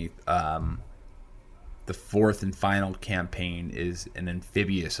finally, the fourth and final campaign is an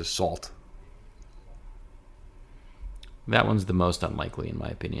amphibious assault. That one's the most unlikely, in my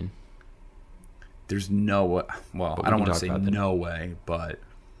opinion. There's no way. Well, But I don't we want can to talk say about that. no way, but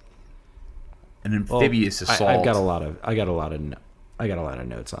an amphibious assault. I got a lot of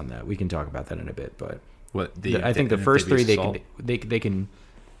notes on that. We can talk about that in a bit, but I think the first 3 they can.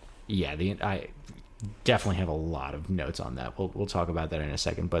 Yeah, I definitely have a lot of notes on that. We'll talk about that in a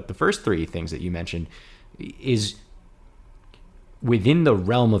second. But the first 3 things that you mentioned is within the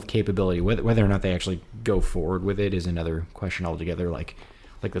realm of capability. Whether or not they actually go forward with it is another question altogether. Like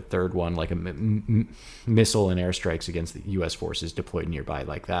the third one, like a missile and airstrikes against the U.S. forces deployed nearby,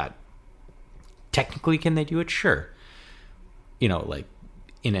 like that. Technically, can they do it? Sure. Like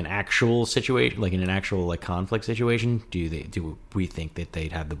in an actual situation, like in an actual like conflict situation, do we think that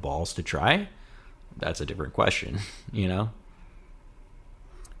they'd have the balls to try? That's a different question,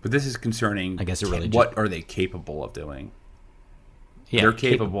 But this is concerning. I guess it really what are they capable of doing? Yeah, They're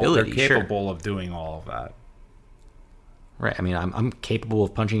capable. They're capability, capable of doing all of that. Right. I mean, I'm capable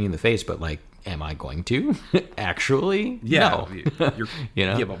of punching you in the face, but like, am I going to actually? Yeah. No.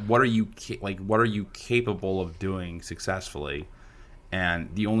 Yeah, but what are you capable of doing successfully? And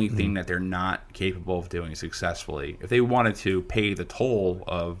the only thing that they're not capable of doing successfully, if they wanted to pay the toll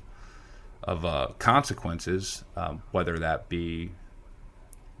of consequences, whether that be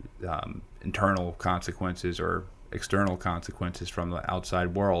internal consequences or external consequences from the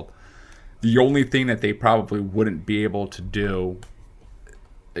outside world, the only thing that they probably wouldn't be able to do,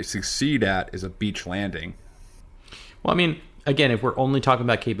 succeed at, is a beach landing. Well, I mean, again, if we're only talking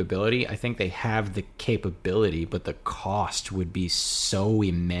about capability, I think they have the capability, but the cost would be so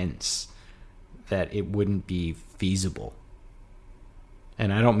immense that it wouldn't be feasible.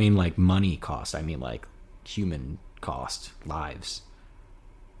 And I don't mean like money cost. I mean like human cost, lives.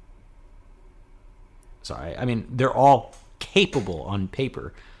 Sorry. I mean, they're all capable on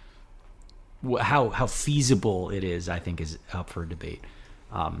paper. How feasible it is, I think, is up for debate.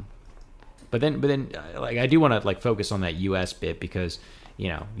 But then, like, I do want to like focus on that U.S. bit because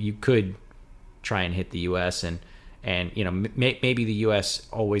you could try and hit the U.S. and maybe the U.S.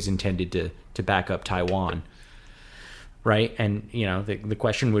 always intended to back up Taiwan. right? And the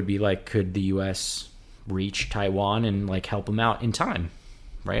question would be like, could the U.S. reach Taiwan and like help them out in time,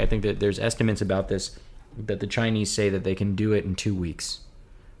 right? I think that there's estimates about this that the Chinese say that they can do it in 2 weeks,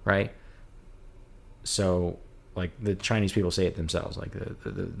 right? So like the Chinese people say it themselves, like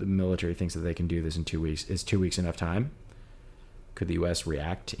the military thinks that they can do this in 2 weeks. Is 2 weeks enough time? Could the U.S.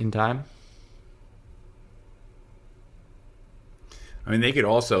 react in time? I mean, they could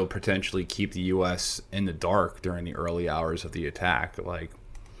also potentially keep the U.S. in the dark during the early hours of the attack. Like,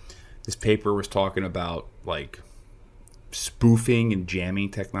 this paper was talking about, like, spoofing and jamming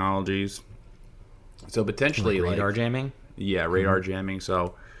technologies. So potentially, like radar jamming? Yeah, radar jamming.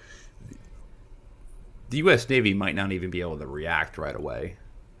 So the U.S. Navy might not even be able to react right away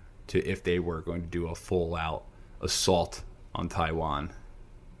to if they were going to do a full-out assault on Taiwan.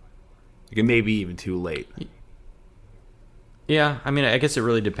 Like, it may be even too late. Yeah, I mean, I guess it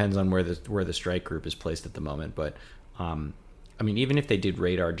really depends on where the strike group is placed at the moment. But, I mean, even if they did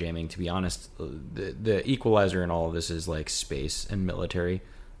radar jamming, to be honest, the equalizer in all of this is like space and military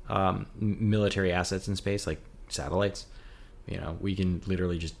assets in space, like satellites. We can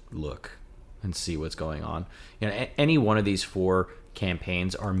literally just look and see what's going on. Any one of these 4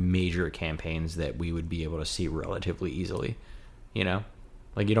 campaigns are major campaigns that we would be able to see relatively easily.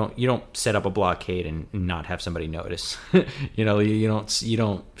 Like you don't set up a blockade and not have somebody notice. You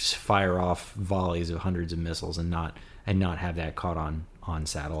don't fire off volleys of hundreds of missiles and not have that caught on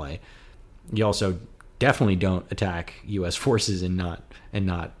satellite. You also definitely don't attack U.S. forces and not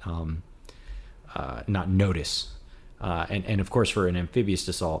notice. And of course, for an amphibious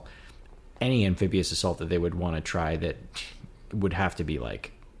assault, any amphibious assault that they would want to try, that would have to be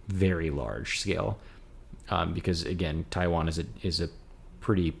like very large scale, because again, Taiwan is a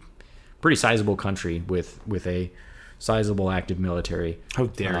pretty sizable country with a sizable active military. How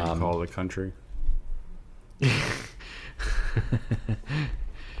dare you call it a country?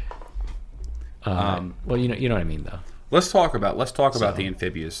 Well, you know what I mean, though. Let's talk about the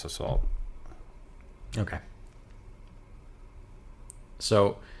amphibious assault. Okay.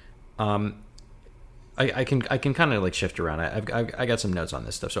 So, I can kind of like shift around. I got some notes on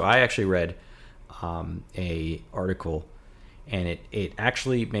this stuff. So I actually read a article, and it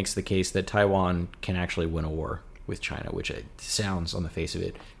actually makes the case that Taiwan can actually win a war with China, which it sounds on the face of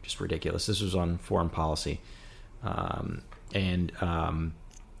it just ridiculous. This was on Foreign Policy, and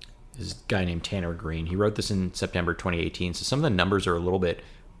this guy named Tanner Green. He wrote this in September 2018. So some of the numbers are a little bit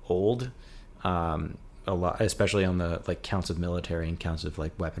old, a lot, especially on the like counts of military and counts of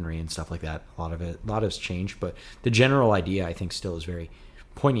like weaponry and stuff like that. A lot has changed, but the general idea I think still is very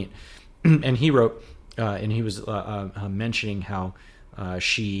poignant. And he wrote, and he was mentioning how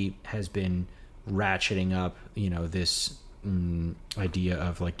she has been ratcheting up, this idea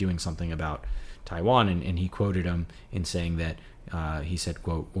of like doing something about Taiwan, and he quoted him in saying that he said,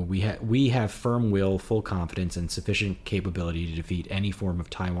 quote, well, we have firm will, full confidence, and sufficient capability to defeat any form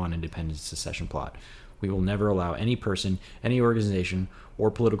of Taiwan independence secession plot. We will never allow any person, any organization, or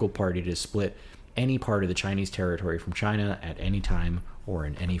political party to split any part of the Chinese territory from China at any time or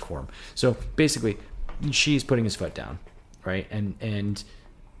in any form. So basically, she's putting his foot down, right? And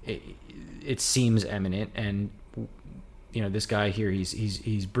it seems imminent. And this guy here,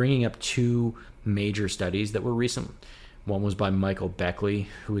 he's bringing up 2 major studies that were recent. One was by Michael Beckley,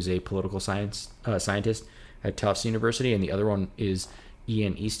 who is a political scientist at Tufts University, and the other one is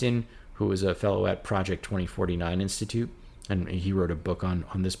Ian Easton, who is a fellow at Project 2049 Institute, and he wrote a book on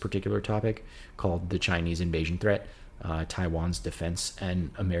this particular topic called The Chinese Invasion Threat, Taiwan's Defense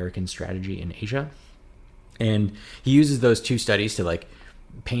and American Strategy in Asia. And he uses those 2 studies to like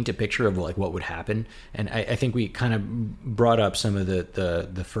paint a picture of like what would happen. And I think we kind of brought up some of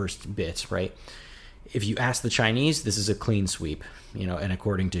the first bits, right? If you ask the Chinese, this is a clean sweep, and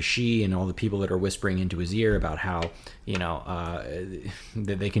according to Xi and all the people that are whispering into his ear about how, that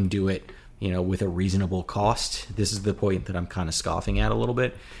they can do it, with a reasonable cost. This is the point that I'm kind of scoffing at a little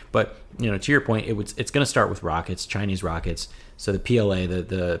bit. But, to your point, it's going to start with rockets, Chinese rockets. So the PLA,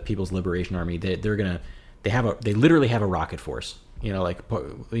 the People's Liberation Army, they literally have a rocket force. Like,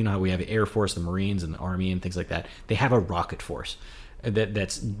 how we have the Air Force, the Marines, and the Army and things like that. They have a rocket force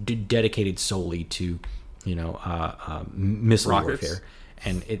that's dedicated solely to, missile rockets. warfare,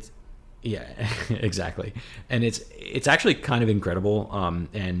 and it's exactly, and it's actually kind of incredible.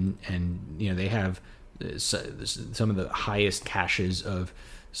 And they have some of the highest caches of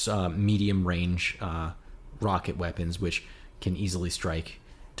medium range rocket weapons, which can easily strike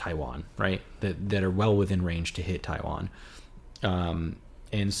Taiwan, right? That are well within range to hit Taiwan.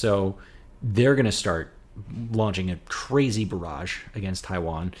 And so they're going to start launching a crazy barrage against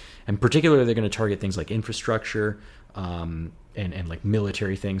Taiwan. And particularly, they're going to target things like infrastructure, and like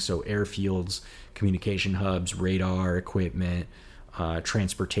military things, so airfields, communication hubs, radar equipment,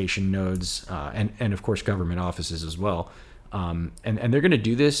 transportation nodes, and of course government offices as well. And they're going to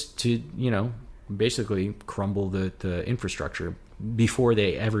do this to, basically crumble the infrastructure before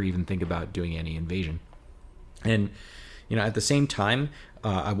they ever even think about doing any invasion. And, at the same time,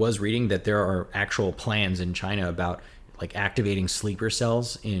 I was reading that there are actual plans in China about like activating sleeper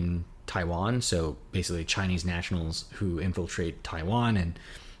cells in Taiwan. So basically Chinese nationals who infiltrate Taiwan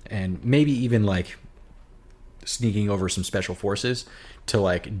and maybe even like sneaking over some special forces to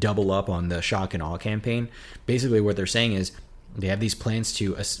like double up on the shock and awe campaign. Basically what they're saying is they have these plans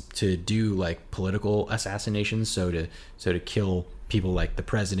to do like political assassinations. So to kill people like the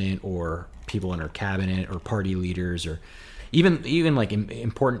president or people in her cabinet or party leaders or even like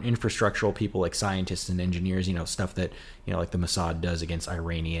important infrastructural people like scientists and engineers, stuff that, like the Mossad does against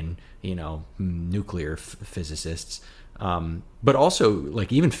Iranian, nuclear physicists. But also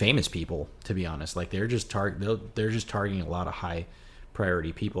like even famous people, to be honest, like they're just targeting a lot of high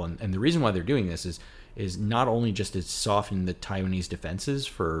priority people. And the reason why they're doing this is not only just to soften the Taiwanese defenses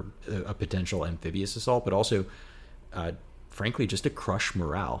for a potential amphibious assault, but also, frankly, just to crush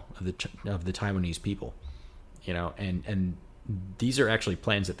morale of the Taiwanese people. And these are actually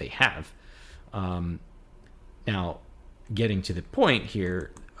plans that they have. Now, getting to the point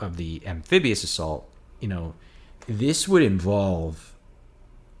here of the amphibious assault, this would involve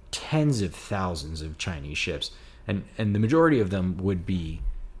tens of thousands of Chinese ships, and the majority of them would be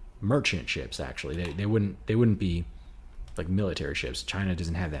merchant ships. Actually, they wouldn't be like military ships. China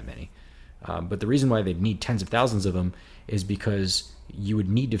doesn't have that many. But the reason why they'd need tens of thousands of them is because you would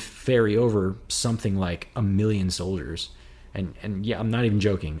need to ferry over something like 1 million soldiers. And yeah, I'm not even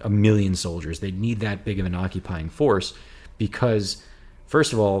joking, 1 million soldiers. They'd need that big of an occupying force because,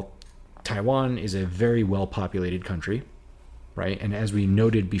 first of all, Taiwan is a very well-populated country, right? And as we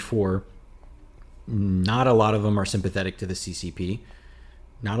noted before, not a lot of them are sympathetic to the CCP.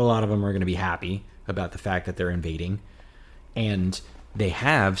 Not a lot of them are going to be happy about the fact that they're invading. And they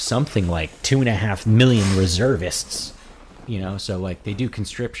have something like 2.5 million reservists, so like they do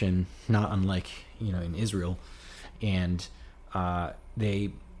conscription, not unlike, in Israel. And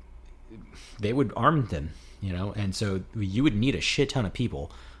they would arm them, and so you would need a shit ton of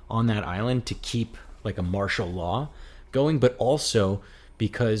people on that island to keep like a martial law going, but also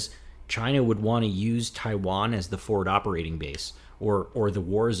because China would want to use Taiwan as the forward operating base or the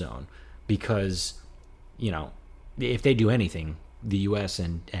war zone, because, if they do anything, the US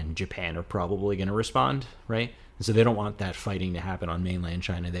and Japan are probably going to respond, right? And so they don't want that fighting to happen on mainland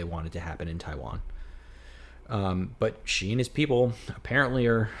China. They want it to happen in Taiwan. But Xi and his people apparently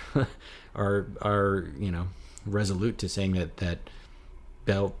are resolute to saying that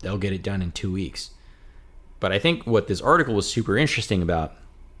they'll get it done in 2 weeks. But I think what this article was super interesting about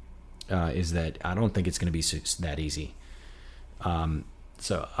is that I don't think it's going to be that easy.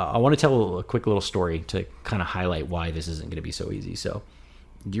 So I want to tell a quick little story to kind of highlight why this isn't going to be so easy. So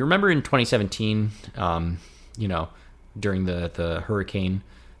do you remember in 2017, during the hurricane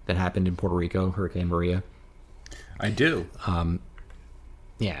that happened in Puerto Rico, Hurricane Maria? I do.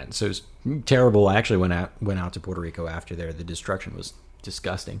 Yeah, so it was terrible. I actually went out to Puerto Rico after there. The destruction was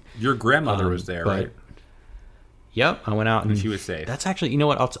disgusting. Your grandmother was there, right? Yep, I went out and she was safe. That's actually, you know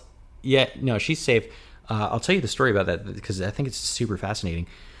what? She's safe. I'll tell you the story about that because I think it's super fascinating.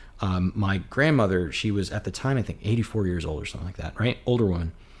 My grandmother, she was at the time, I think 84 years old or something like that, right? Older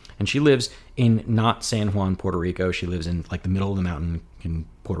woman. And she lives in not San Juan, Puerto Rico. She lives in like the middle of the mountain in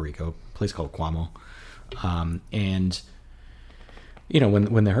Puerto Rico, a place called Cuamo. And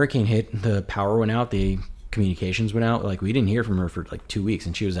when the hurricane hit, the power went out, the communications went out. Like we didn't hear from her for like 2 weeks,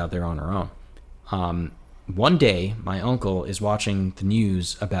 and she was out there on her own. One day, my uncle is watching the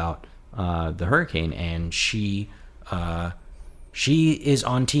news about the hurricane, and she is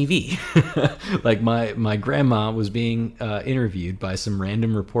on TV. Like my grandma was being interviewed by some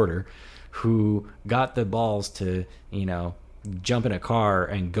random reporter who got the balls to jump in a car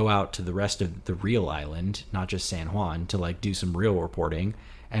and go out to the rest of the real island, not just San Juan, to like do some real reporting.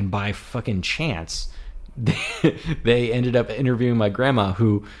 And by fucking chance, they ended up interviewing my grandma,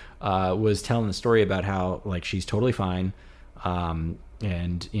 who was telling the story about how like she's totally fine,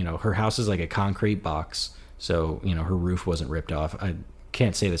 and her house is like a concrete box, so her roof wasn't ripped off. I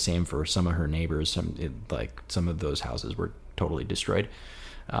can't say the same for some of her neighbors. Some of those houses were totally destroyed.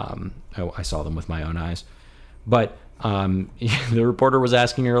 I saw them with my own eyes. But the reporter was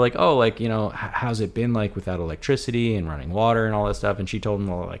asking her like, how's it been like without electricity and running water and all that stuff? And she told him,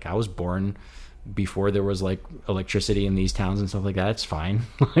 well, like I was born before there was like electricity in these towns and stuff like that. It's fine.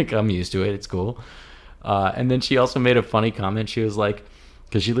 Like I'm used to it. It's cool. And then she also made a funny comment. She was like,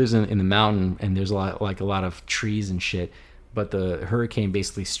 because she lives in the mountain and there's a lot of trees and shit, but the hurricane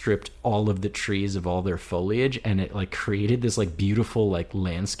basically stripped all of the trees of all their foliage, and it like created this like beautiful like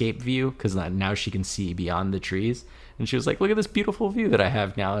landscape view, because now she can see beyond the trees. And she was like, look at this beautiful view that I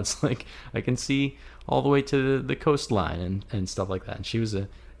have now. It's like I can see all the way to the coastline and stuff like that. And she was a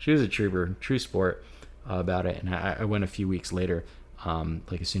trooper, true sport about it. And I went a few weeks later,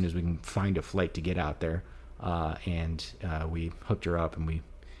 like as soon as we can find a flight to get out there, and we hooked her up and we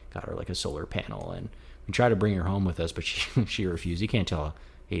got her like a solar panel, and we tried to bring her home with us, but she refused. You can't tell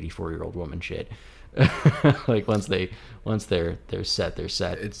a 84-year-old woman shit. Like once they're set, they're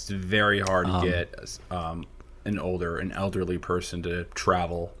set. It's very hard to get an elderly person to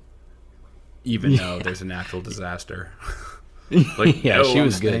travel, even though there's a natural disaster. Like, yeah, no, she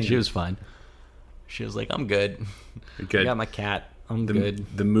was I'm good. staying. She was fine. She was like, I'm good. Good. I got my cat. I'm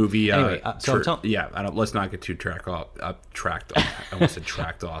good. The movie. Anyway, so let's not get too tracked off. I almost said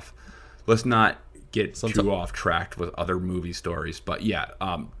tracked off. Let's not get too off tracked with other movie stories. But yeah,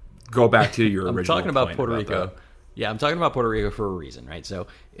 go back to your original. I'm talking about point Puerto about Rico. that. Yeah, I'm talking about Puerto Rico for a reason, right? So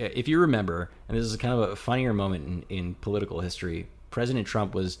if you remember, and this is kind of a funnier moment in political history, President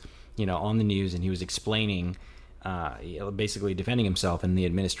Trump was, on the news, and he was explaining, basically defending himself and the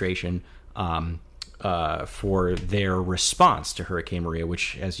administration for their response to Hurricane Maria,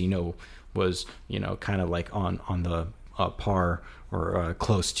 which, as you know, was kind of like on the par or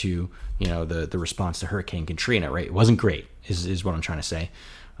close to the response to Hurricane Katrina, right? It wasn't great, is what I'm trying to say.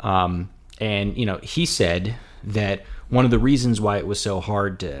 And he said that one of the reasons why it was so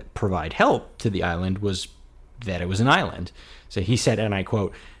hard to provide help to the island was that it was an island. So he said, and I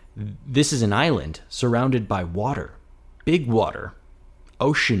quote, "This is an island surrounded by water, big water,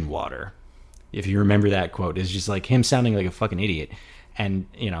 ocean water." If you remember that quote, it's just like him sounding like a fucking idiot. And,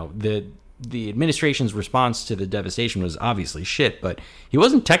 the administration's response to the devastation was obviously shit, but he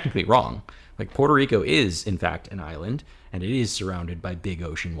wasn't technically wrong. Like, Puerto Rico is, in fact, an island, and it is surrounded by big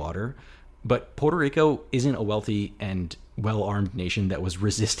ocean water. But Puerto Rico isn't a wealthy and well-armed nation that was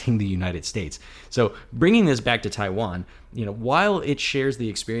resisting the United States. So bringing this back to Taiwan, while it shares the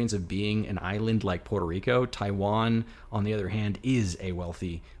experience of being an island like Puerto Rico, Taiwan, on the other hand, is a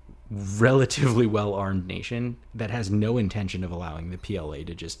wealthy, relatively well-armed nation that has no intention of allowing the PLA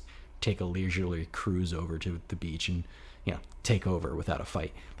to just take a leisurely cruise over to the beach and take over without a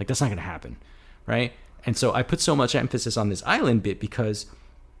fight. Like, that's not going to happen, right? And so I put so much emphasis on this island bit because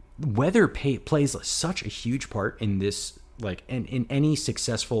weather plays such a huge part in this, like, in any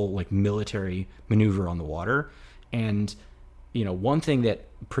successful like military maneuver on the water. And one thing that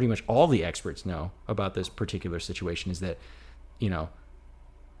pretty much all the experts know about this particular situation is that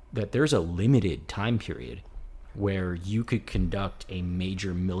that there's a limited time period where you could conduct a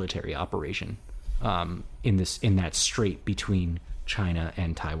major military operation in that strait between China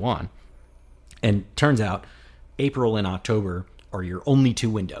and Taiwan. And turns out April and October are your only two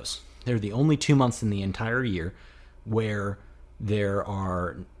windows. They're the only 2 months in the entire year where there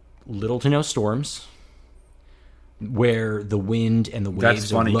are little to no storms, where the wind and the waves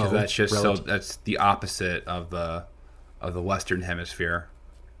That's funny are low. because that's just that's the opposite of the Western Hemisphere.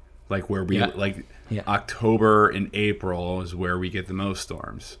 Like where we October and April is where we get the most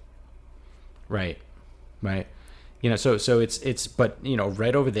storms. Right. So it's but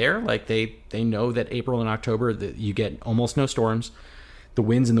right over there, like they know that April and October that you get almost no storms, the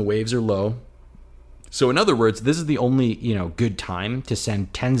winds and the waves are low. So in other words, this is the only good time to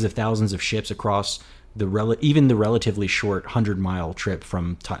send tens of thousands of ships across even the relatively short 100-mile trip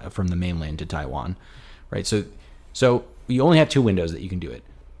from the mainland to Taiwan, right? So you only have two windows that you can do it.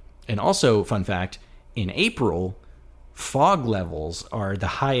 And also, fun fact, in April, fog levels are the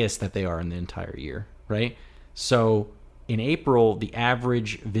highest that they are in the entire year, right? So in April, the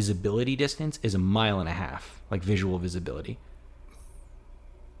average visibility distance is 1.5 miles, like visual visibility.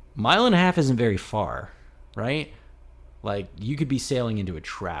 1.5 miles isn't very far, right? Like, you could be sailing into a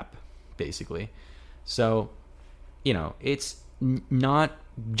trap, basically. So, it's not,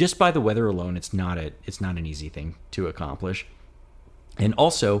 just by the weather alone, it's not an easy thing to accomplish. And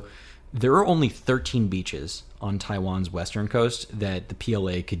also, there are only 13 beaches on Taiwan's western coast that the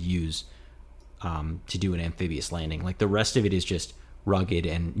PLA could use to do an amphibious landing. Like, the rest of it is just rugged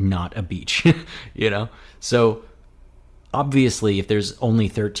and not a beach, So, obviously, if there's only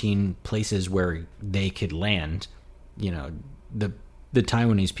 13 places where they could land, the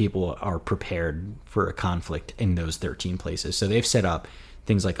Taiwanese people are prepared for a conflict in those 13 places. So they've set up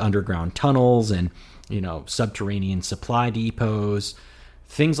things like underground tunnels and subterranean supply depots,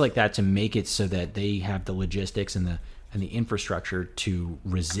 things like that, to make it so that they have the logistics and the infrastructure to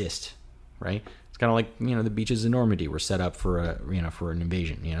resist, right? It's kind of like, the beaches in Normandy were set up for an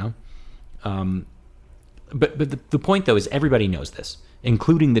invasion, But the point, though, is everybody knows this,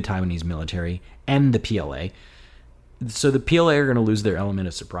 including the Taiwanese military and the PLA. So the PLA are going to lose their element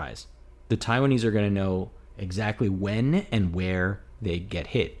of surprise. The Taiwanese are going to know exactly when and where they get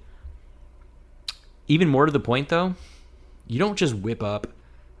hit. Even more to the point, though, you don't just whip up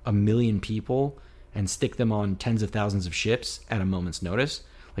 1 million people and stick them on tens of thousands of ships at a moment's notice.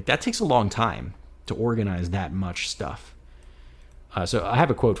 Like, that takes a long time to organize that much stuff. So I have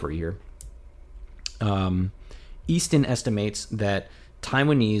a quote for you here. Easton estimates that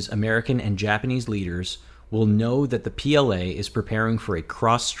Taiwanese, American, and Japanese leaders will know that the PLA is preparing for a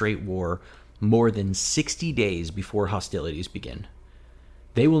cross-strait war more than 60 days before hostilities begin.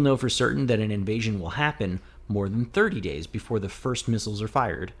 They will know for certain that an invasion will happen more than 30 days before the first missiles are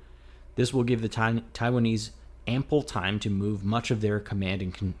fired. This will give the Taiwanese ample time to move much of their command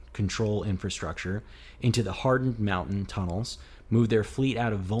and control infrastructure into the hardened mountain tunnels, move their fleet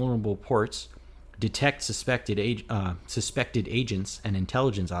out of vulnerable ports, detect suspected agents and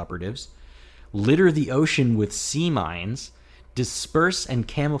intelligence operatives, litter the ocean with sea mines, disperse and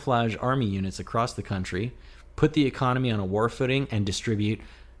camouflage army units across the country, put the economy on a war footing, and distribute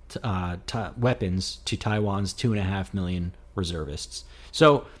weapons to Taiwan's 2.5 million reservists.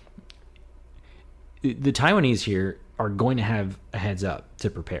 So the Taiwanese here are going to have a heads up to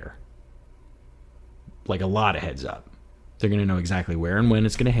prepare. Like, a lot of heads up. They're going to know exactly where and when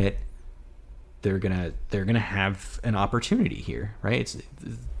it's going to hit. They're gonna have an opportunity here, right? It's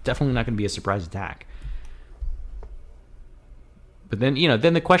definitely not going to be a surprise attack. But then,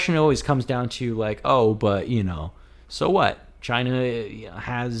 then the question always comes down to, like, oh, but, so what? China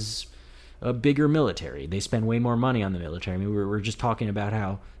has a bigger military. They spend way more money on the military. I mean, we're just talking about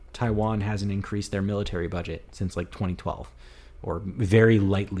how Taiwan hasn't increased their military budget since, like, 2012, or very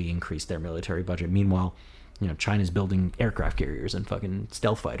lightly increased their military budget. Meanwhile, China's building aircraft carriers and fucking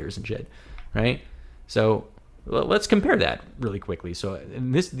stealth fighters and shit, right? So let's compare that really quickly. So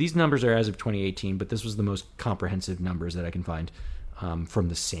these numbers are as of 2018, but this was the most comprehensive numbers that I can find from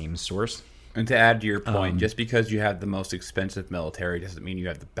the same source. And to add to your point, just because you have the most expensive military doesn't mean you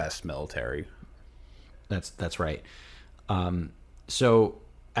have the best military. That's right. So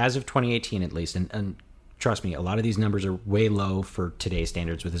as of 2018, at least, and trust me, a lot of these numbers are way low for today's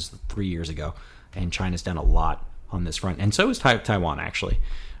standards, with this 3 years ago, and China's done a lot on this front, and so is Taiwan, actually.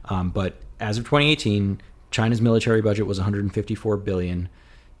 But as of 2018, China's military budget was 154 billion.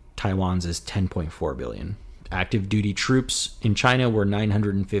 Taiwan's is 10.4 billion. Active duty troops in China were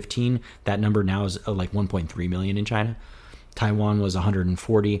 915. That number now is like 1.3 million in China. Taiwan was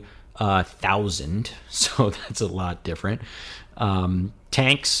 140,000, so that's a lot different.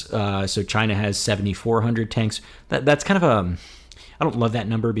 Tanks, so China has 7,400 tanks. That's kind of I don't love that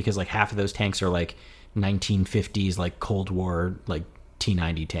number, because like half of those tanks are like 1950s, like Cold War, like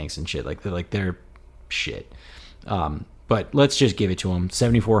T-90 tanks and shit. Like they're shit. But let's just give it to them.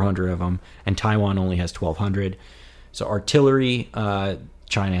 7,400 of them, and Taiwan only has 1,200. So artillery,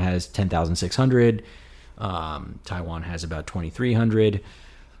 China has 10,600. Taiwan has about 2,300.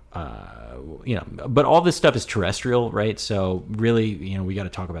 But all this stuff is terrestrial, right? So really, we got to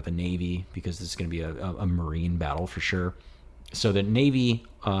talk about the Navy, because this is going to be a marine battle for sure. So the Navy,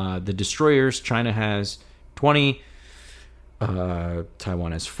 the destroyers, China has 20.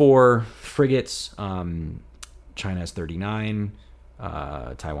 Taiwan has 4 frigates. China has 39.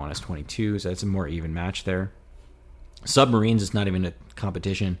 Taiwan has 22. So that's a more even match there. Submarines is not even a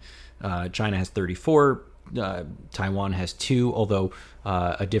competition. China has 34. Taiwan has 2, although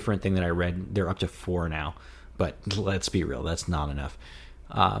a different thing that I read, they're up to 4 now. But let's be real, that's not enough.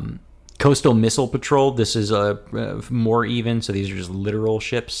 Coastal Missile Patrol, this is more even. So these are just literal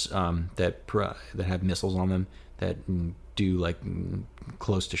ships that have missiles on them that do like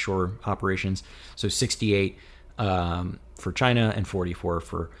close to shore operations. So 68 for China and 44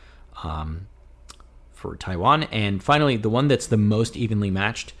 for Taiwan. And finally, the one that's the most evenly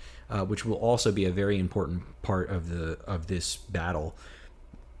matched, which will also be a very important part of this battle,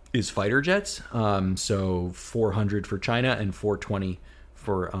 is fighter jets. So 400 for China and 420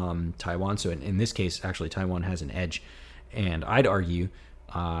 for Taiwan. So in this case, actually, Taiwan has an edge, and I'd argue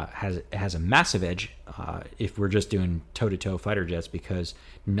has a massive edge if we're just doing toe-to-toe fighter jets, because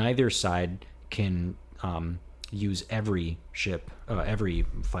neither side can use every ship, every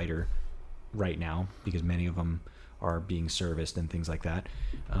fighter right now, because many of them are being serviced and things like that.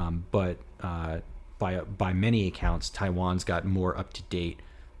 But by many accounts, Taiwan's got more up-to-date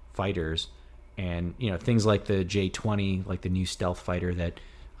fighters, and things like the J-20, like the new stealth fighter that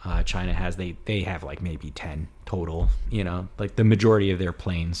China has, they have like maybe 10 total. Like the majority of their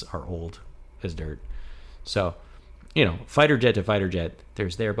planes are old as dirt. So, fighter jet to fighter jet,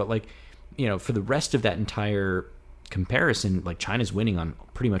 there's there. But, like, for the rest of that entire comparison, like, China's winning on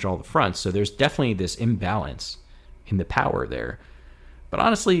pretty much all the fronts. So there's definitely this imbalance in the power there. But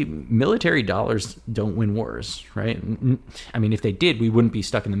honestly, military dollars don't win wars, right? I mean, if they did, we wouldn't be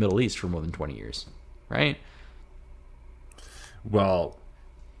stuck in the Middle East for more than 20 years, right? Well,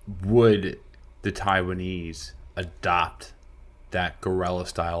 would the Taiwanese adopt that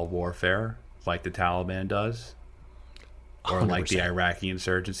guerrilla-style warfare like the Taliban does? Or 100%. Like the Iraqi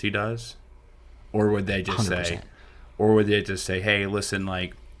insurgency does? Or would they just 100%. say, hey, listen,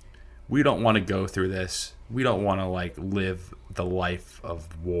 like, we don't want to go through this. We don't want to, like, live the life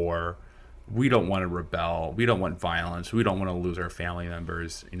of war. We don't want to rebel. We don't want violence. We don't want to lose our family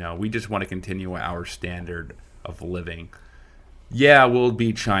members. We just want to continue our standard of living. Yeah, we'll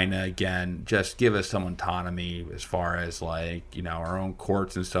beat China again. Just give us some autonomy as far as, like, our own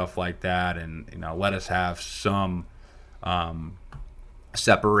courts and stuff like that. And, let us have some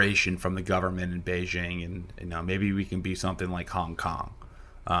separation from the government in Beijing. And, maybe we can be something like Hong Kong.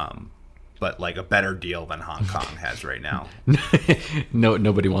 But, like, a better deal than Hong Kong has right now. No,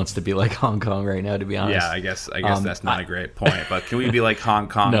 nobody wants to be like Hong Kong right now, to be honest. Yeah, I guess that's not a great point. But can we be like Hong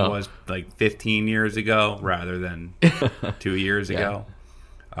Kong was, like, 15 years ago rather than 2 years ago?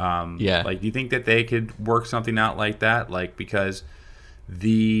 Yeah. Like, do you think that they could work something out like that? Like, because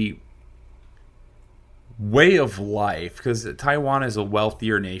the way of life, because Taiwan is a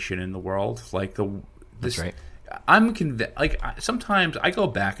wealthier nation in the world. Like, that's right. I'm convinced. Like, sometimes I go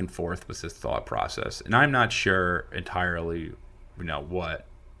back and forth with this thought process, and I'm not sure entirely, what.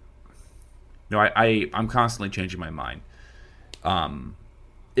 I'm constantly changing my mind.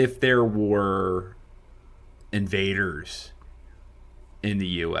 If there were invaders in the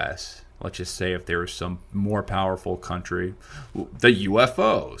U.S., let's just say if there was some more powerful country, the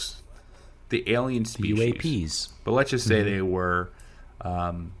UFOs, the alien species, the UAPs. But let's just say they were,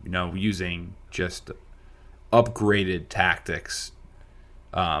 using just upgraded tactics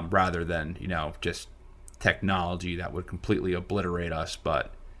rather than just technology that would completely obliterate us,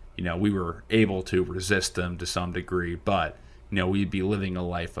 but we were able to resist them to some degree, but we'd be living a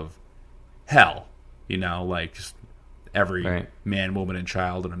life of hell, like just every man, woman, and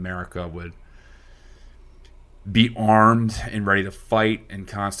child in America would be armed and ready to fight and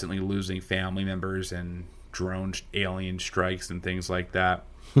constantly losing family members and drone alien strikes and things like that.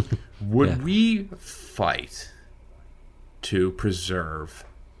 Would we fight to preserve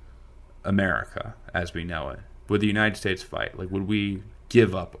America as we know it? Would the United States fight? Like, would we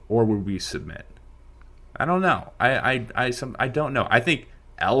give up or would we submit? I don't know. I don't know. I think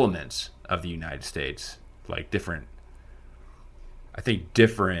elements of the United States, like different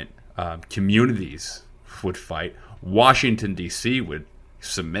communities would fight. Washington, D.C. would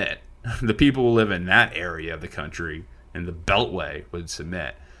submit. The people who live in that area of the country and the Beltway would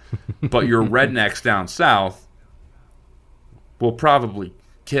submit. But your rednecks down south will probably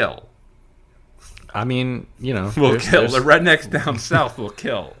kill. I mean, will kill. The rednecks down south will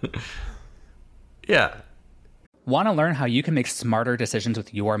kill. Yeah. Want to learn how you can make smarter decisions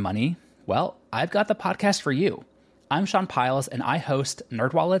with your money? Well, I've got the podcast for you. I'm Sean Piles, and I host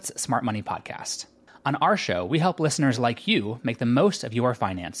NerdWallet's Smart Money Podcast. On our show, we help listeners like you make the most of your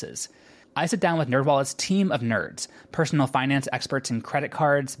finances. I sit down with NerdWallet's team of nerds, personal finance experts in credit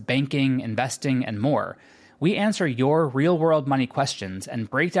cards, banking, investing, and more. We answer your real-world money questions and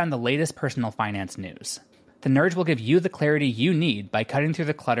break down the latest personal finance news. The nerds will give you the clarity you need by cutting through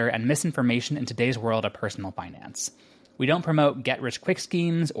the clutter and misinformation in today's world of personal finance. We don't promote get-rich-quick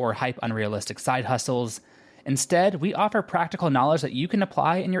schemes or hype unrealistic side hustles. Instead, we offer practical knowledge that you can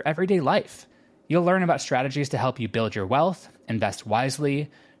apply in your everyday life. You'll learn about strategies to help you build your wealth, invest wisely,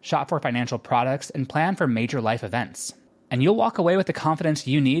 shop for financial products, and plan for major life events. And you'll walk away with the confidence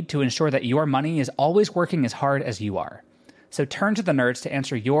you need to ensure that your money is always working as hard as you are. So turn to the nerds to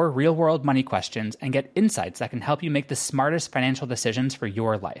answer your real-world money questions and get insights that can help you make the smartest financial decisions for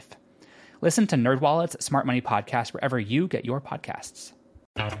your life. Listen to NerdWallet's Smart Money Podcast wherever you get your podcasts.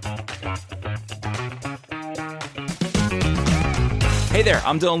 Hey there,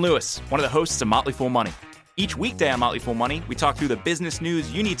 I'm Dylan Lewis, one of the hosts of Motley Fool Money. Each weekday on Motley Fool Money, we talk through the business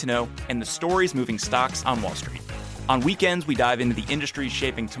news you need to know and the stories moving stocks on Wall Street. On weekends, we dive into the industries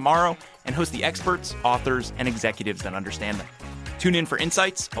shaping tomorrow and host the experts, authors, and executives that understand them. Tune in for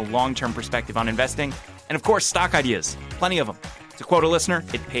insights, a long-term perspective on investing, and of course, stock ideas. Plenty of them. To quote a listener,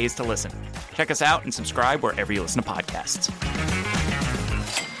 it pays to listen. Check us out and subscribe wherever you listen to podcasts.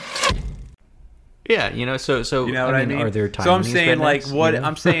 Yeah, so you know what I mean? Are there Taiwanese so I'm saying rednecks,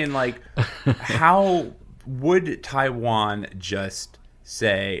 I'm saying how would Taiwan just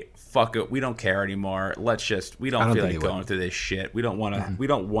say, fuck it, we don't care anymore. We don't feel like going through this shit. We don't want to. We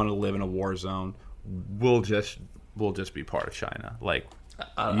don't want to live in a war zone. We'll just be part of China. Like,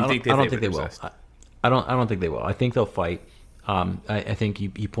 I don't think they will. I don't think they will. I think they'll fight. I think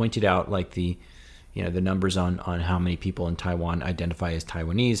you pointed out like the numbers on how many people in Taiwan identify as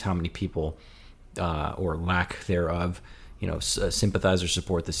Taiwanese, how many people or lack thereof, sympathize or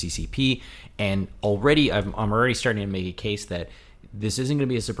support the CCP, and already I'm already starting to make a case that this isn't going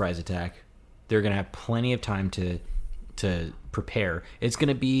to be a surprise attack. They're going to have plenty of time to prepare. It's going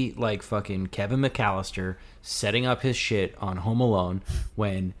to be like fucking Kevin McAllister setting up his shit on Home Alone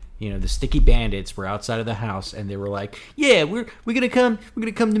when the sticky bandits were outside of the house and they were like, yeah, we're gonna come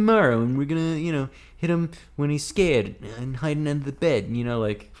tomorrow and we're gonna hit him when he's scared and hiding under the bed,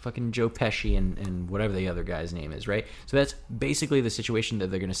 like fucking Joe Pesci and whatever the other guy's name is, right? So that's basically the situation that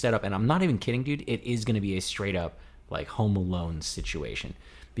they're gonna set up, and I'm not even kidding, dude. It is gonna be a straight up like Home Alone situation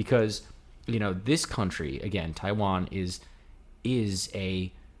because this country, again, Taiwan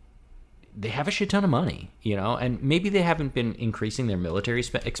they have a shit ton of money, and maybe they haven't been increasing their military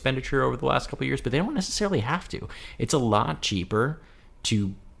expenditure over the last couple of years, but they don't necessarily have to. It's a lot cheaper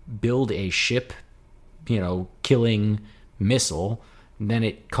to build a ship, killing missile than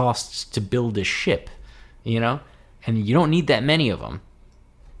it costs to build a ship, and you don't need that many of them.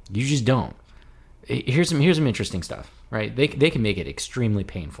 You just don't. Here's some interesting stuff, right? They can make it extremely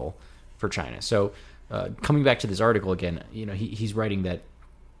painful for China. So coming back to this article again, he's writing that,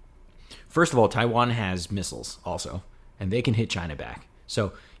 first of all, Taiwan has missiles also, and they can hit China back.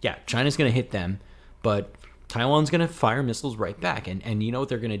 So, yeah, China's going to hit them, but Taiwan's going to fire missiles right back. And you know what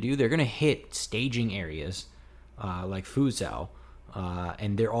they're going to do? They're going to hit staging areas like Fuzhou,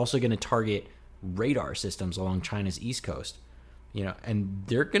 and they're also going to target radar systems along China's east coast. And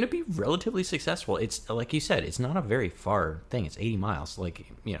they're going to be relatively successful. It's, like you said, it's not a very far thing. It's 80 miles.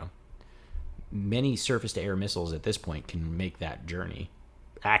 Many surface-to-air missiles at this point can make that journey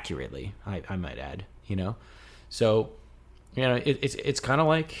accurately, I might add, so it's kind of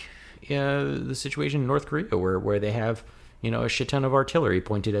like the situation in North Korea where they have a shit ton of artillery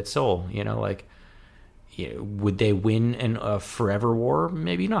pointed at Seoul. Would they win a forever war?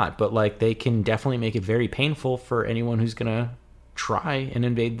 Maybe not, but they can definitely make it very painful for anyone who's gonna try and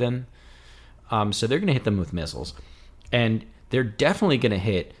invade them. So they're gonna hit them with missiles, and they're definitely gonna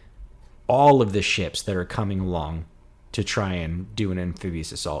hit all of the ships that are coming along to try and do an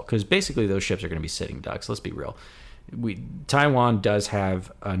amphibious assault, because basically those ships are going to be sitting ducks. Let's be real. Taiwan does have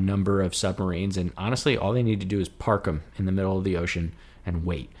a number of submarines, and honestly, all they need to do is park them in the middle of the ocean and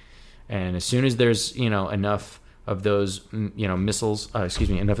wait. And as soon as there's enough of those missiles,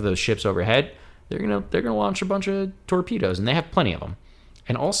 enough of those ships overhead, they're gonna launch a bunch of torpedoes, and they have plenty of them.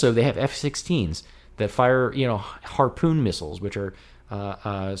 And also they have F-16s that fire harpoon missiles, which are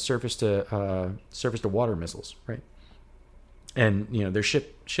surface to water missiles, right? And they're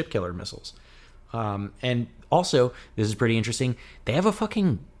ship killer missiles, and also this is pretty interesting. They have a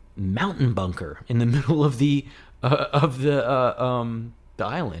fucking mountain bunker in the middle of the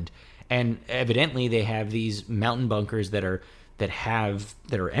island, and evidently they have these mountain bunkers that are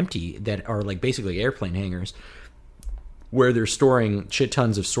empty, that are like basically airplane hangars, where they're storing shit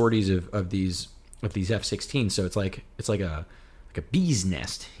tons of sorties of these F-16s. So it's like a bee's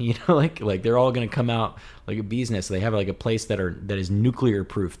nest, like they're all going to come out like a bee's nest. They have like a place that is nuclear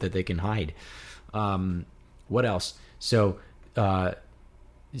proof that they can hide. What else? So,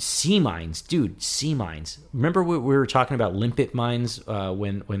 sea mines, dude, sea mines. Remember we were talking about limpet mines,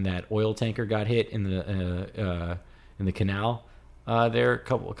 when that oil tanker got hit in the canal, there a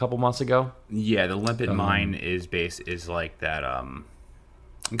couple months ago? Yeah. The limpet mine is like that,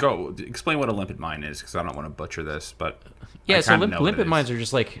 Go explain what a limpet mine is, because I don't want to butcher this, but yeah. So limpet mines are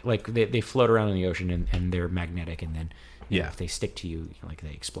just like they float around in the ocean and they're magnetic, and then if they stick to you,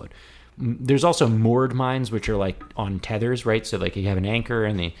 they explode. There's also moored mines, which are like on tethers, right? So like you have an anchor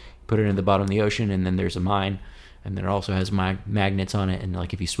and they put it in the bottom of the ocean, and then there's a mine, and then it also has magnets on it, and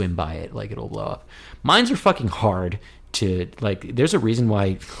like if you swim by it, like it'll blow up. Mines are fucking hard to There's a reason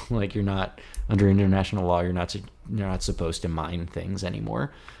why you're not under international law. You're not supposed to mine things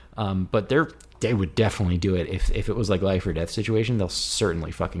anymore. But they would definitely do it if it was like life or death situation. They'll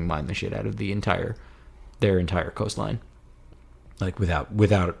certainly fucking mine the shit out of their entire coastline,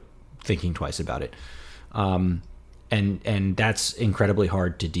 without thinking twice about it. And that's incredibly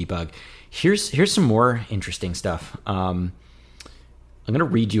hard to debug. Here's some more interesting stuff. I'm gonna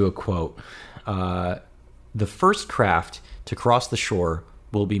read you a quote. The first craft to cross the shore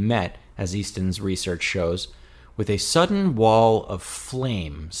will be met, as Easton's research shows, with a sudden wall of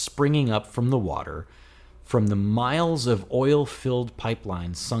flame springing up from the water, from the miles of oil-filled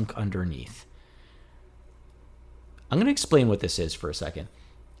pipelines sunk underneath. I'm going to explain what this is for a second.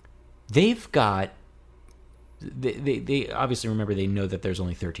 They've got... They obviously, remember, they know that there's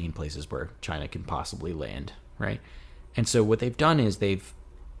only 13 places where China can possibly land, right? And so what they've done is they've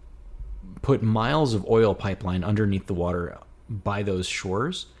put miles of oil pipeline underneath the water by those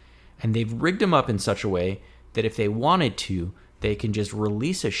shores, and they've rigged them up in such a way that if they wanted to, they can just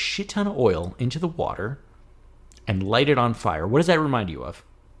release a shit ton of oil into the water and light it on fire. What does that remind you of?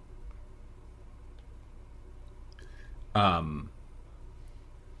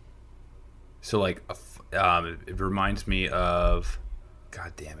 So like, it reminds me of,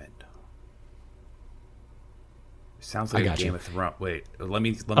 God damn it. It sounds like a Game of Thrones. Wait, let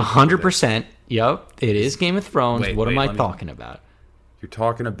me 100%. Yep, it is Game of Thrones. What am I talking about? You're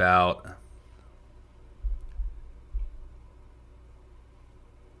talking about...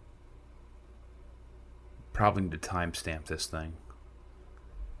 Probably need to timestamp this thing.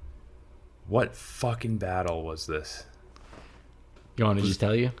 What fucking battle was this? You want me to just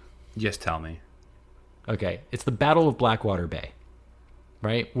tell you? Just tell me. Okay, it's the Battle of Blackwater Bay,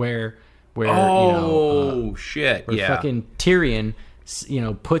 right? Where shit, where yeah. Fucking Tyrion,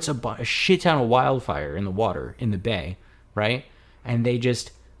 puts a shit ton of wildfire in the water in the bay, right? And they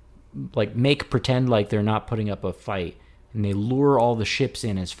just like pretend like they're not putting up a fight, and they lure all the ships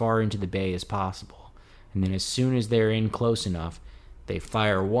in as far into the bay as possible. And then as soon as they're in close enough, they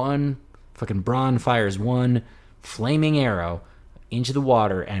fire one. Fucking Bronn fires one flaming arrow into the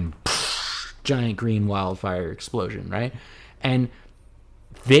water, and giant green wildfire explosion, right? And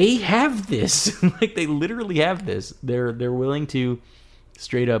they have this. Like, they literally have this. They're willing to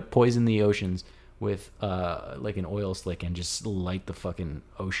straight up poison the oceans with like an oil slick and just light the fucking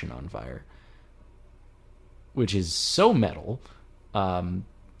ocean on fire, which is so metal. And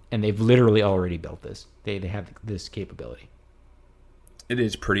they've literally already built this. They have this capability. It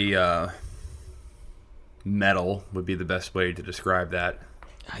is pretty metal would be the best way to describe that.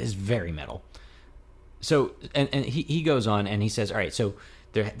 It's very metal. So, and he goes on and he says, all right, so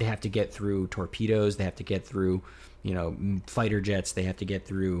they have to get through torpedoes, they have to get through, fighter jets, they have to get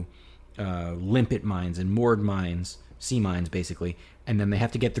through limpet mines and moored mines, sea mines basically, and then they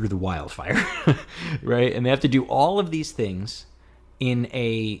have to get through the wildfire, right? And they have to do all of these things in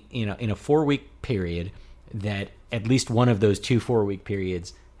a 4-week period that at least one of those 2 4-week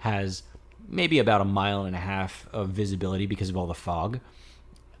periods has maybe about 1.5 miles of visibility because of all the fog.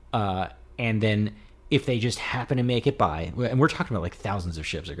 And then if they just happen to make it by, and we're talking about like thousands of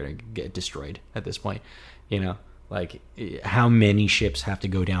ships are going to get destroyed at this point, like how many ships have to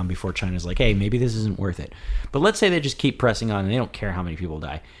go down before China's like, hey, maybe this isn't worth it. But let's say they just keep pressing on and they don't care how many people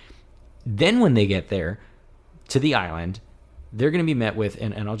die. Then when they get there to the island, they're going to be met with,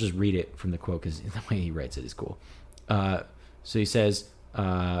 and I'll just read it from the quote because the way he writes it is cool. So he says,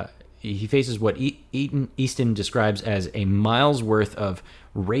 he faces what Easton describes as a mile's worth of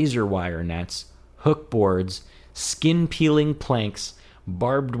razor wire nets, hook boards, skin-peeling planks,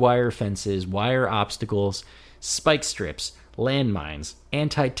 barbed wire fences, wire obstacles, spike strips, landmines,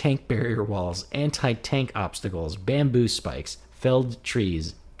 anti-tank barrier walls, anti-tank obstacles, bamboo spikes, felled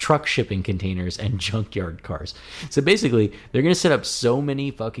trees, truck shipping containers, and junkyard cars. So basically, they're going to set up so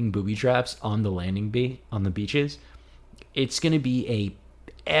many fucking booby traps on the landing on the beaches. It's going to be a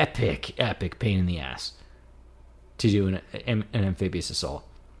epic pain in the ass to do an amphibious assault.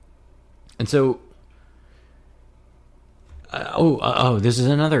 And so, this is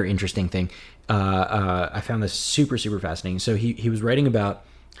another interesting thing. I found this super fascinating. So he was writing about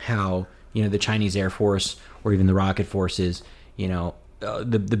how the Chinese Air Force or even the rocket forces,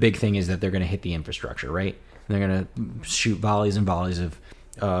 the big thing is that they're going to hit the infrastructure, right? And they're going to shoot volleys and volleys of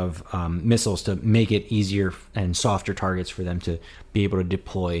missiles to make it easier and softer targets for them to be able to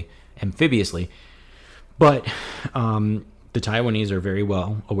deploy amphibiously. But the Taiwanese are very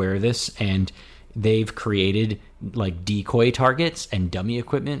well aware of this, and they've created like decoy targets and dummy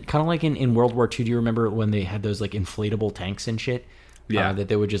equipment, kind of like in World War II. Do you remember when they had those like inflatable tanks and shit? Yeah, that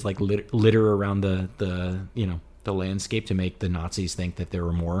they would just like litter around the landscape to make the Nazis think that there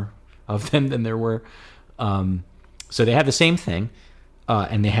were more of them than there were. So they have the same thing,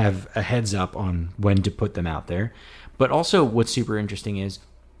 and they have a heads up on when to put them out there. But also, what's super interesting is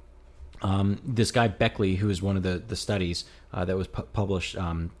this guy Beckley, who is one of the studies that was published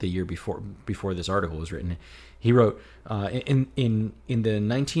the year before this article was written. He wrote in the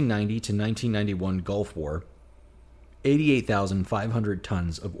 1990 to 1991 Gulf War, 88,500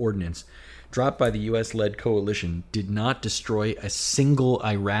 tons of ordnance dropped by the U.S.-led coalition did not destroy a single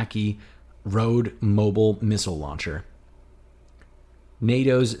Iraqi road mobile missile launcher.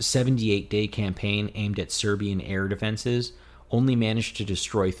 NATO's 78-day campaign aimed at Serbian air defenses only managed to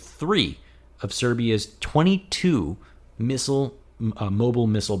destroy 3 of Serbia's 22 mobile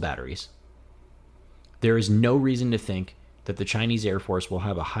missile batteries. There is no reason to think that the Chinese Air Force will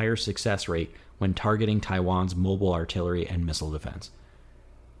have a higher success rate when targeting Taiwan's mobile artillery and missile defense.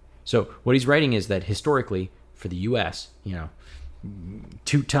 So what he's writing is that historically, for the U.S.,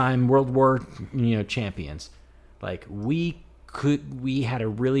 2-time World War, champions, like we had a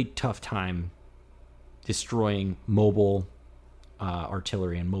really tough time destroying mobile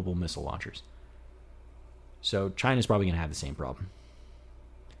artillery and mobile missile launchers. So China's probably going to have the same problem,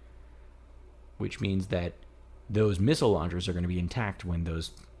 which means that those missile launchers are going to be intact when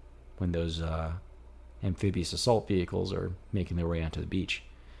those amphibious assault vehicles are making their way onto the beach,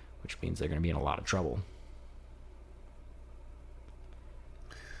 which means they're going to be in a lot of trouble.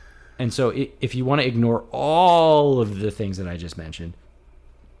 And so if you want to ignore all of the things that I just mentioned,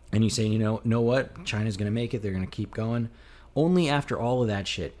 and you say, know what, China's going to make it, they're going to keep going, only after all of that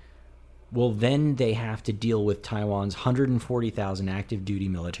shit, well, then they have to deal with Taiwan's 140,000 active duty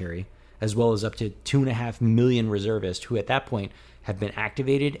military, as well as up to 2.5 million reservists who at that point have been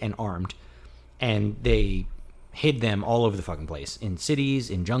activated and armed, and they hid them all over the fucking place, in cities,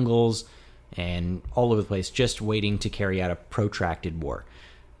 in jungles, and all over the place, just waiting to carry out a protracted war.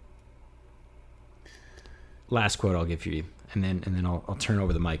 Last quote I'll give you, and then I'll turn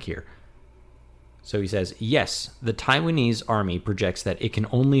over the mic here. So he says, yes, the Taiwanese army projects that it can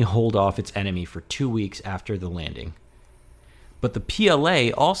only hold off its enemy for 2 weeks after the landing. But the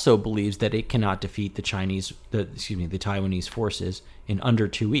PLA also believes that it cannot defeat the Taiwanese forces in under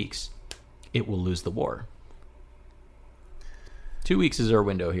 2 weeks. It will lose the war. 2 weeks is our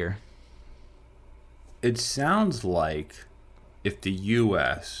window here. It sounds like if the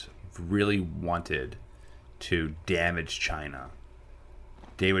U.S. really wanted to damage China,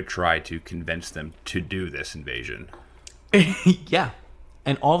 they would try to convince them to do this invasion. Yeah.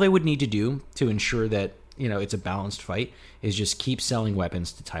 And all they would need to do to ensure that, it's a balanced fight is just keep selling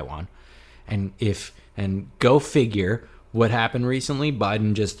weapons to Taiwan. And go figure what happened recently,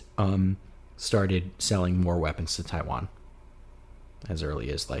 Biden just started selling more weapons to Taiwan as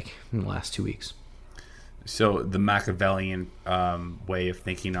early as in the last 2 weeks. So the Machiavellian way of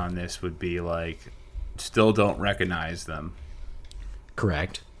thinking on this would be still don't recognize them.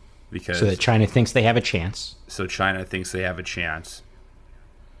 Correct. Because so that China thinks they have a chance. So China thinks they have a chance.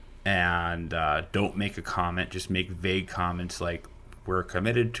 And don't make a comment. Just make vague comments like, we're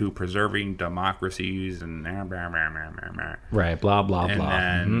committed to preserving democracies and right, blah, blah, and blah.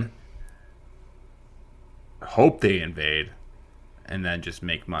 And then hope they invade and then just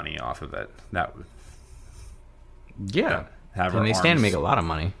make money off of it. That would... Yeah. Have and they stand to make a lot of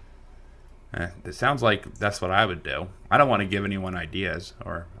money. It sounds like that's what I would do. I don't want to give anyone ideas,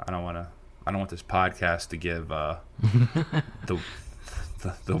 or I don't want this podcast to give the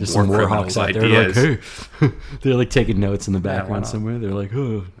war criminals ideas. They're hey. They're taking notes in the background somewhere. They're like,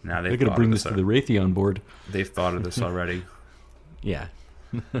 oh, now they're going to bring this to the Raytheon board. They've thought of this already. Yeah.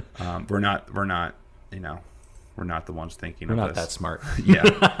 We're not we're not the ones thinking we're of this. We're not that smart.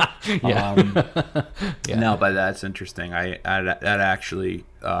 Yeah. Yeah. No, but that's interesting. That actually,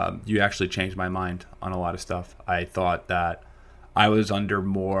 you actually changed my mind on a lot of stuff. I thought that I was under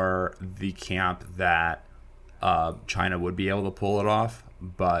more the camp that China would be able to pull it off,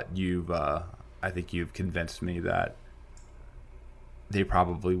 but I think you've convinced me that they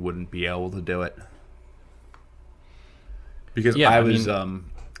probably wouldn't be able to do it. Because I was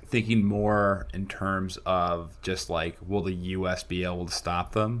thinking more in terms of just will the U.S. be able to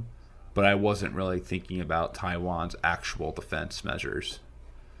stop them? But I wasn't really thinking about Taiwan's actual defense measures.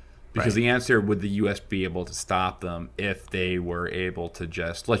 Because the answer, would the U.S. be able to stop them if they were able to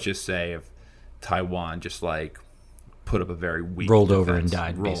let's just say if Taiwan just put up a very weak rolled defense, over and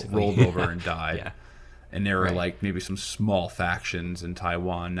died, basically. Rolled over and died. Yeah. And there were maybe some small factions in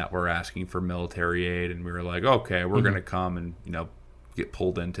Taiwan that were asking for military aid, and we were like, okay, we're going to come and get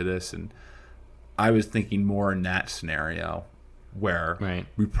pulled into this. And I was thinking more in that scenario where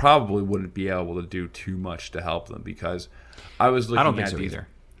we probably wouldn't be able to do too much to help them, because I was looking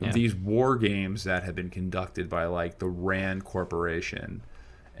at these war games that have been conducted by the RAND Corporation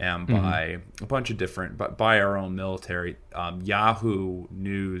and by a bunch of different, but by our own military. Yahoo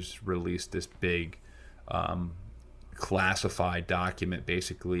News released this big classified document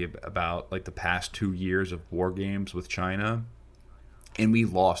basically about the past 2 years of war games with China, and we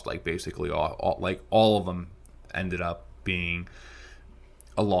lost basically all of them ended up being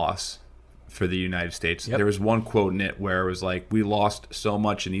a loss for the United States. There was one quote in it where it was we lost so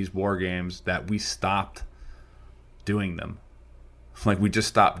much in these war games that we stopped doing them. Like we just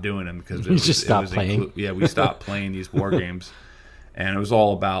stopped doing them because We just stopped playing. We stopped playing these war games, and it was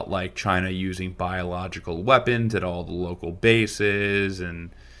all about like China using biological weapons at all the local bases and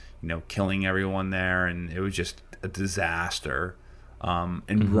killing everyone there, and it was just a disaster.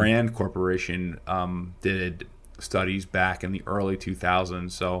 And Rand Corporation did studies back in the early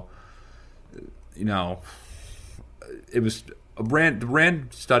 2000s, so it was the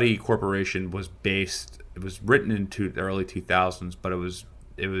Rand Study Corporation was based. It was written into the early 2000s, but it was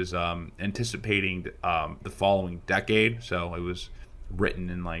anticipating the following decade. So it was written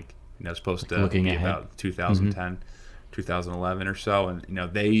in supposed to looking be ahead. about 2010, 2011 or so, and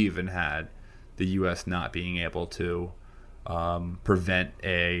they even had the U.S. not being able to prevent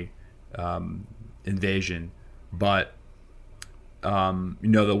a invasion, but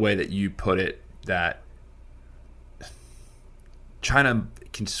the way that you put it, that China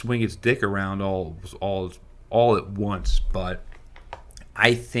can swing its dick around all at once, but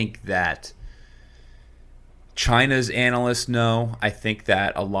I think that China's analysts know. I think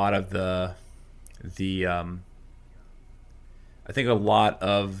that a lot of the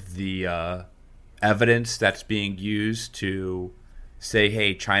evidence that's being used to say,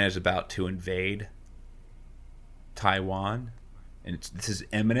 hey, China's about to invade Taiwan, and this is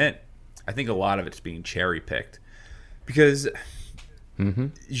imminent. I think a lot of it's being cherry picked because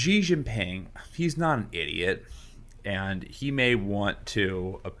Xi Jinping, he's not an idiot, and he may want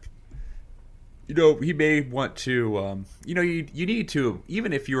to, you need to,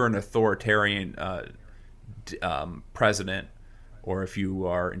 even if you're an authoritarian president, or if you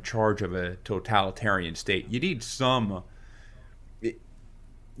are in charge of a totalitarian state, you need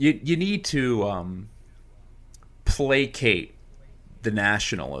you need to placate the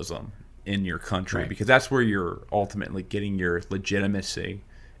nationalism in your country, because that's where you're ultimately getting your legitimacy,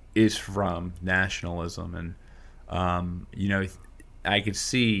 is from nationalism. And I could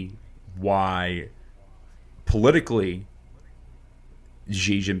see why politically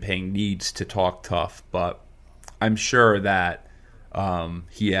Xi Jinping needs to talk tough, but I'm sure that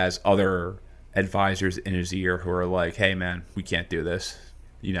he has other advisors in his ear who are like, hey man, we can't do this.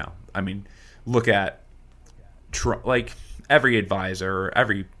 Look at Trump. Like, every advisor,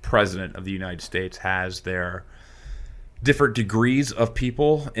 every president of the United States has their different degrees of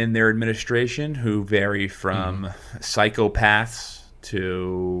people in their administration who vary from psychopaths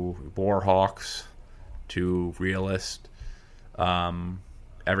to war hawks to realists.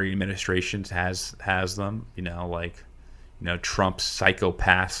 Every administration has them. Trump's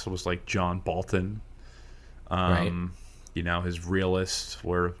psychopaths was like John Bolton. His realists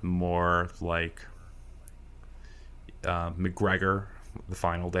were more like McGregor, the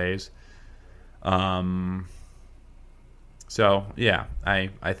final days. So yeah,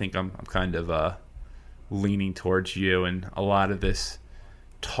 I think I'm kind of leaning towards you, and a lot of this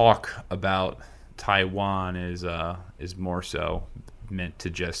talk about Taiwan is more so meant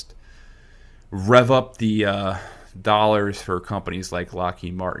to just rev up the dollars for companies like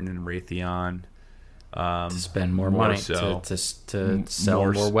Lockheed Martin and Raytheon, to spend more money to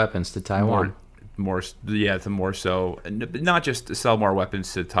sell more weapons to Taiwan. More so, not just to sell more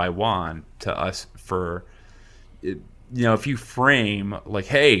weapons to Taiwan, to us, for if you frame like,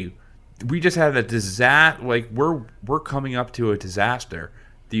 hey, we just had a disaster, like we're coming up to a disaster.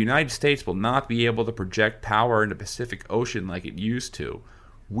 The United States will not be able to project power in the Pacific Ocean like it used to.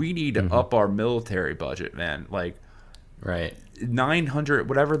 We need to up our military budget, man. Like, right, 900,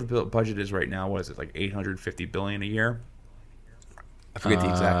 whatever the budget is right now. What is it, like $850 billion a year? I forget the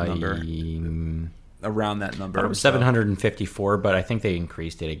exact number. Around that number. It was 754, but I think they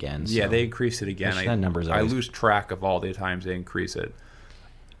increased it again. So. Yeah, they increased it again. That number's I lose track of all the times they increase it.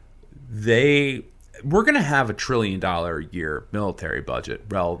 We're going to have $1 trillion a year military budget.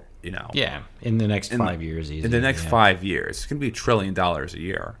 Well, yeah, in the next 5 years, easy. In the next 5 years, it's going to be $1 trillion a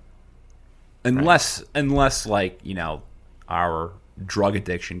year, unless our drug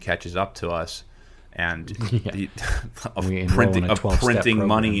addiction catches up to us, and printing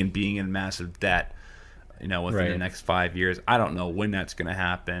money and being in massive debt, within the next 5 years. I don't know when that's going to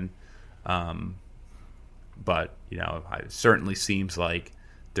happen, but it certainly seems like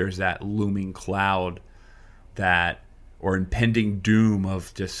there's that looming cloud or impending doom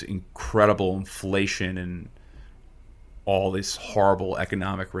of just incredible inflation and all this horrible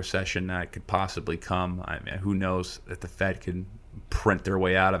economic recession that could possibly come. I mean, who knows if the Fed can print their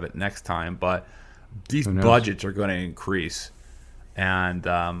way out of it next time, but these budgets are going to increase, and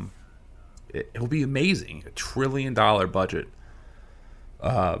it'll be amazing. $1 trillion budget,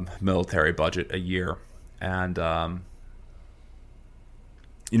 military budget a year, and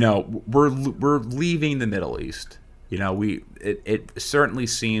we're leaving the Middle East. it certainly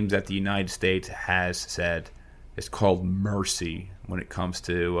seems that the United States has said it's called mercy when it comes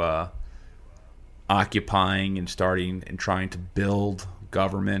to occupying and starting and trying to build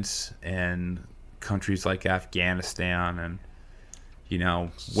governments in countries like Afghanistan. And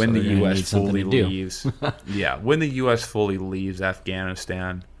when the U.S. fully leaves, when the U.S. fully leaves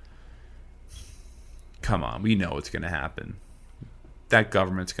Afghanistan, come on, we know it's going to happen. That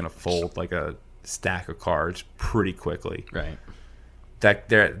government's going to fold like a stack of cards pretty quickly. Right. That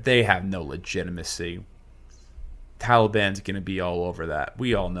they have no legitimacy. Taliban's going to be all over that.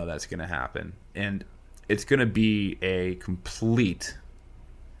 We all know that's going to happen. And it's going to be a complete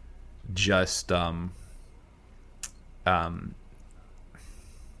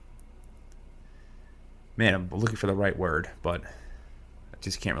man, I'm looking for the right word, but I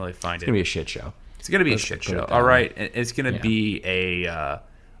just can't really find it. It's going to be a shit show. It's going to be a shit show. All right. It's going to be a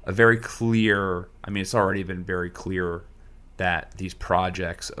very clear, it's already been very clear that these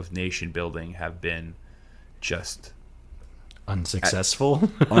projects of nation building have been just unsuccessful,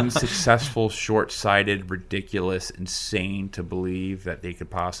 short-sighted, ridiculous, insane to believe that they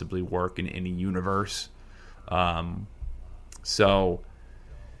could possibly work in any universe. So,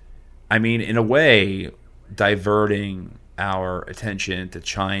 in a way, diverting our attention to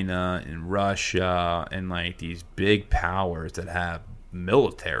China and Russia and like these big powers that have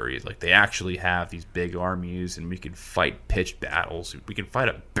militaries, like they actually have these big armies, and we can fight pitched battles. We can fight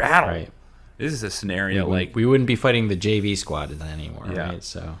a battle. Right. This is a scenario we wouldn't be fighting the JV squad anymore, right?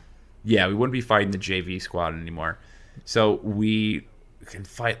 So we wouldn't be fighting the JV squad anymore. So we can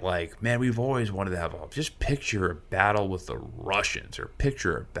fight we've always wanted to have just picture a battle with the Russians or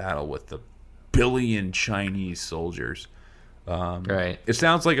picture a battle with the billion Chinese soldiers. Right. It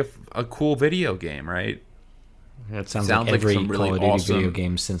sounds like a cool video game, right? It sounds like every Call of Duty video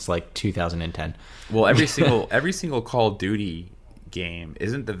game since 2010. Well, every single Call of Duty game,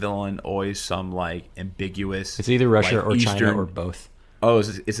 isn't the villain always some ambiguous? It's either Russia or Eastern, China or both. Oh,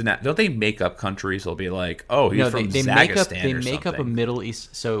 isn't that? Don't they make up countries? They'll be like, oh, he's from Zagistan They make up a Middle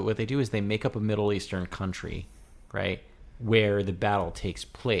East. So what they do is they make up a Middle Eastern country, right, where the battle takes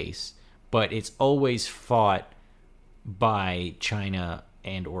place, but it's always fought by China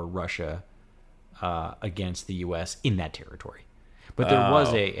and or Russia against the U.S. in that territory. But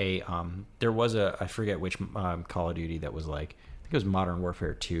there was a I forget which Call of Duty that was I think it was Modern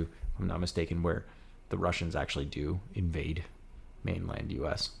Warfare 2, if I'm not mistaken, where the Russians actually do invade mainland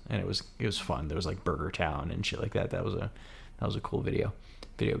U.S. and it was fun. There was Burger Town and shit like that. That was a cool video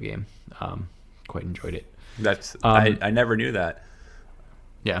game. Quite enjoyed it. I never knew that.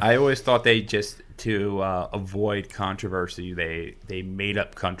 Yeah, I always thought they just to avoid controversy they made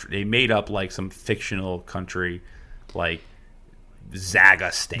up country. They made up some fictional country like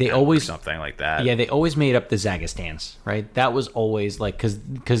Zagistan. They always or something like that. Yeah, they always made up the Zagistans, right? That was always because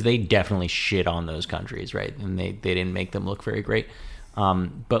they definitely shit on those countries, right? And they didn't make them look very great.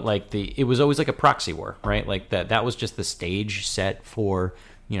 But it was always a proxy war, right? That was just the stage set for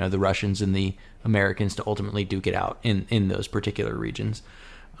the Russians and the Americans to ultimately duke it out in those particular regions.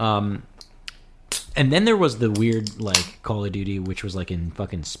 And then there was the weird Call of Duty, which was in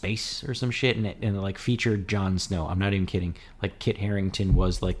fucking space or some shit, and it featured Jon Snow. I'm not even kidding. Kit Harington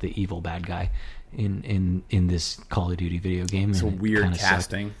was the evil bad guy in this Call of Duty video game. It's a weird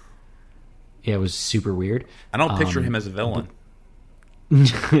casting. Sucked. Yeah, it was super weird. I don't picture him as a villain.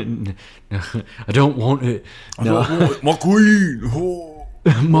 I don't want it. No. My queen. Oh.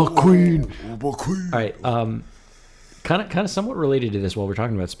 My queen. Oh, my queen. All right. Kind of somewhat related to this while we're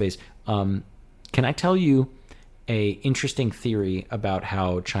talking about space. Can I tell you a interesting theory about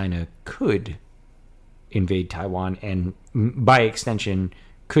how China could invade Taiwan and, by extension,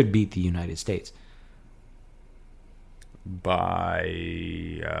 could beat the United States?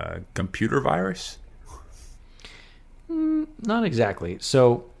 By computer virus? Not exactly.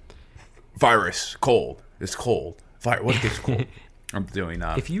 So, virus, cold. It's cold. What gets cold? I'm doing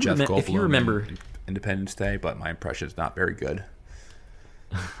Jeff Goldblum if you remember Independence Day, but my impression is not very good.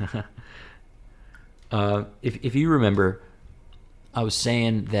 If you remember, I was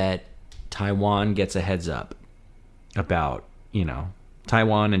saying that Taiwan gets a heads up about,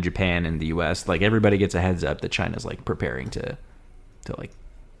 Taiwan and Japan and the U.S. Everybody gets a heads up that China's preparing to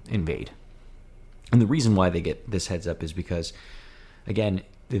invade. And the reason why they get this heads up is because, again,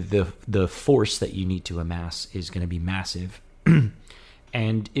 the force that you need to amass is going to be massive,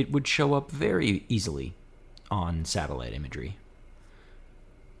 and it would show up very easily on satellite imagery.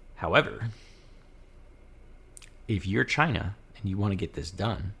 However, if you're China and you want to get this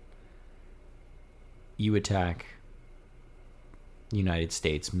done, you attack United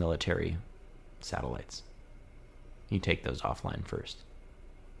States military satellites. You take those offline first.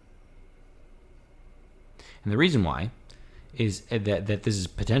 And the reason why is that this is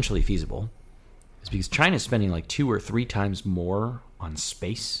potentially feasible is because China is spending like 2 or 3 times more on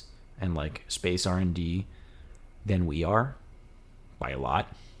space and like space R&D than we are, by a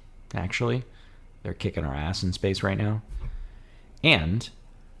lot, actually. They're kicking our ass in space right now. And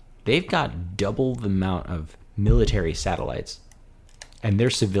they've got double the amount of military satellites. And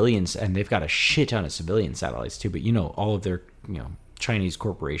they're civilians, and they've got a shit ton of civilian satellites too. But all of their Chinese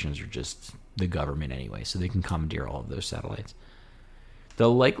corporations are just the government anyway, so they can commandeer all of those satellites. The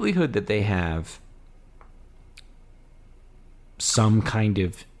likelihood that they have some kind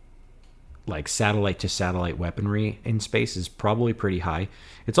of like satellite to satellite weaponry in space is probably pretty high.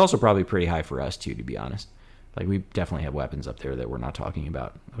 It's also probably pretty high for us too, to be honest. Like, we definitely have weapons up there that we're not talking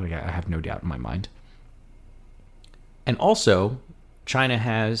about. Like, I have no doubt in my mind. And also, China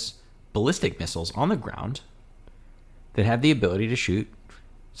has ballistic missiles on the ground that have the ability to shoot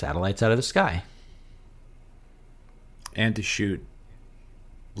satellites out of the sky. And to shoot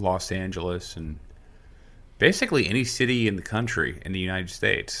Los Angeles and basically any city in the country in the United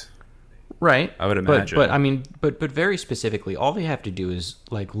States. Right. I would imagine. But I mean, but very specifically, all they have to do is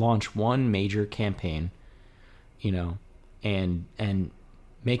like launch one major campaign, and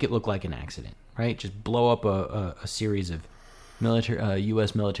make it look like an accident, right? Just blow up a series of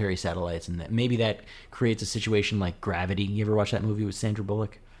U.S. military satellites, and maybe that creates a situation like Gravity. You ever watch that movie with Sandra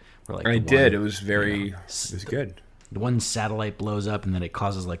Bullock? Where, like, I did. It was it was good. The one satellite blows up, and then it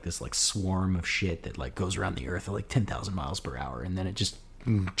causes like this like swarm of shit that like goes around the Earth at like 10,000 miles per hour, and then it just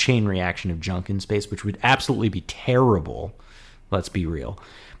chain reaction of junk in space, which would absolutely be terrible. Let's be real.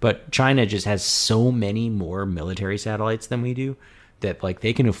 But China just has so many more military satellites than we do that like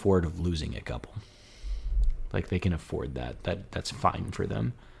they can afford losing a couple. Like, they can afford that. That's fine for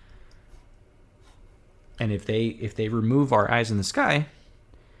them. And if they remove our eyes in the sky,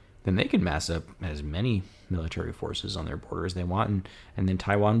 then they can mass up as many military forces on their border as they want, and then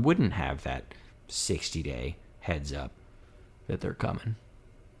Taiwan wouldn't have that 60-day heads up that they're coming.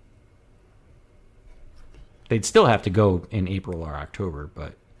 They'd still have to go in April or October,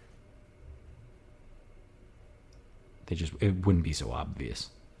 but it wouldn't be so obvious.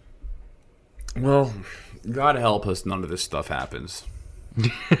 Well, God help us, none of this stuff happens.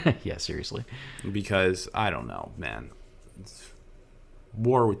 Yeah, seriously. Because, I don't know, man.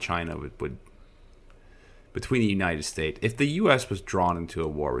 War with China would between the United States. If the U.S. was drawn into a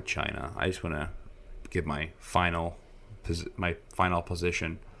war with China, I just want to give my final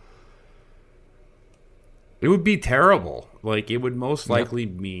position. It would be terrible. Like, it would most likely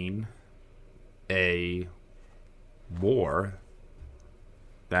mean a war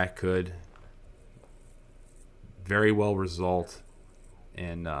that could very well result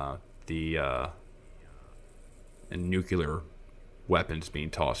in in nuclear weapons being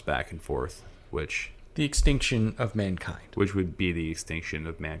tossed back and forth, the extinction of mankind. Which would be the extinction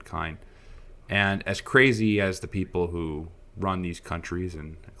of mankind. And as crazy as the people who run these countries,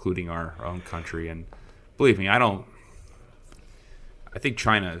 and including our own country, and believe me, I think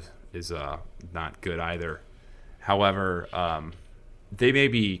China is not good either. However, they may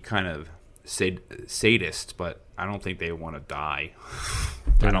be kind of sadist, but I don't think they want to die.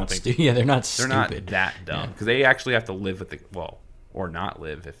 They're not stupid. They're not that dumb, because they actually have to live with or not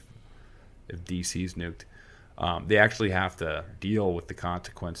live if DC's nuked. They actually have to deal with the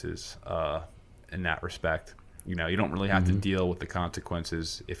consequences in that respect. You don't really have to deal with the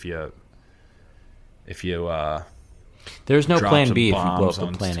consequences if you there's no plan B if you blow up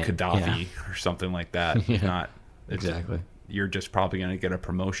the planet. Gaddafi or something like that. Yeah. Exactly. You're just probably going to get a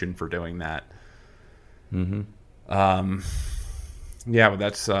promotion for doing that. Mm-hmm. Yeah, but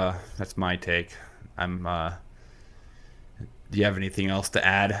that's my take. Do you have anything else to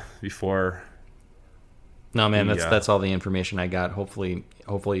add before? No, man, that's all the information I got. Hopefully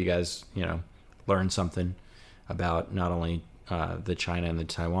you guys, learn something about not only the China and the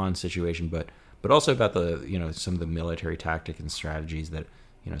Taiwan situation, but also about the some of the military tactic and strategies that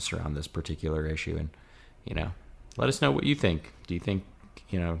surround this particular issue. And let us know what you think. Do you think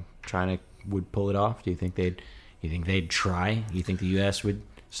China would pull it off? Do you think they'd try? Do you think the U.S. would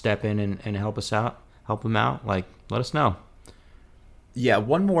step in and help them out? Like, let us know. Yeah,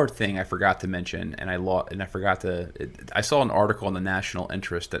 one more thing I forgot to mention, and I saw an article in the National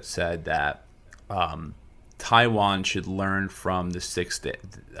Interest that said that Taiwan should learn from the 6 Day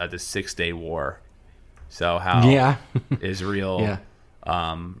War. So how Israel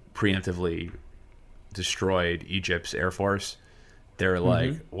preemptively destroyed Egypt's air force. They're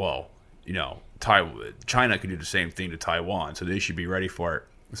like, well, China could do the same thing to Taiwan, so they should be ready for it.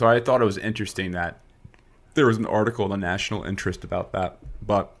 So I thought it was interesting that there was an article in the National Interest about that,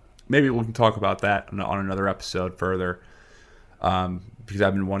 but maybe we can talk about that on another episode further, because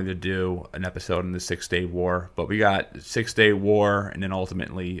I've been wanting to do an episode on the 6-Day War. But we got 6-Day War and then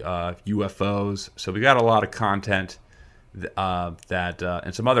ultimately UFOs. So we got a lot of content that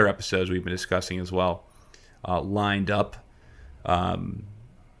and some other episodes we've been discussing as well lined up.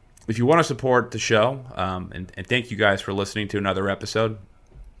 If you want to support the show, and thank you guys for listening to another episode.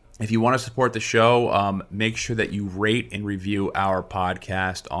 If you want to support the show, make sure that you rate and review our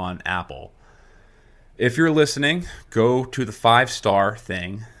podcast on Apple. If you're listening, go to the 5-star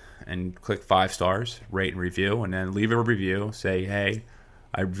thing and click 5 stars, rate and review, and then leave a review. Say, hey,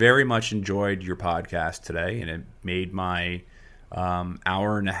 I very much enjoyed your podcast today, and it made my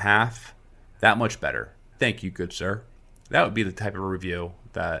hour and a half that much better. Thank you, good sir. That would be the type of review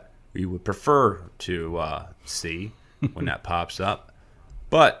that we would prefer to see when that pops up.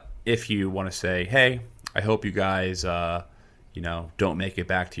 But if you want to say, hey, I hope you guys, don't make it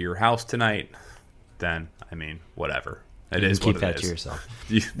back to your house tonight, then, I mean, whatever. It is what it is. Keep that to yourself.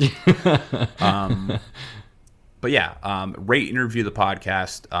 But yeah, rate and review the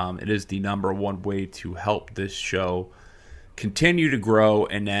podcast. It is the number one way to help this show continue to grow.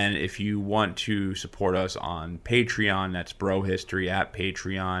 And then if you want to support us on Patreon, that's Bro History at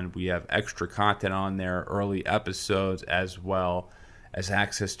Patreon. We have extra content on there, early episodes, as well as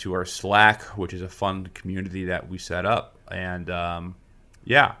access to our Slack, which is a fun community that we set up. And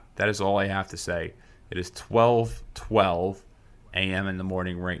yeah, that is all I have to say. It is 12:12 a.m. in the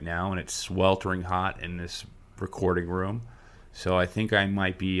morning right now, and it's sweltering hot in this recording room. So I think I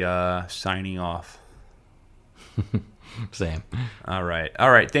might be signing off. Same. All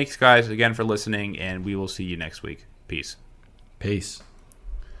right. Thanks, guys, again for listening, and we will see you next week. Peace. Peace.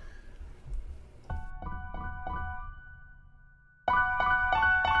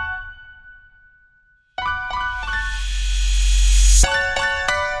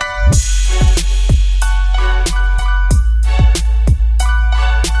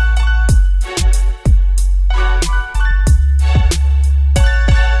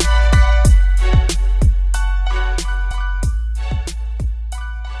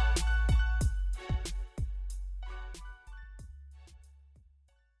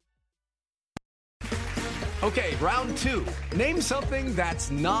 Okay, round 2. Name something that's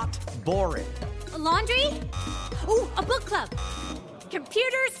not boring. A laundry? Ooh, a book club.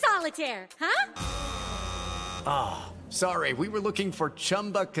 Computer solitaire, huh? Ah, sorry, we were looking for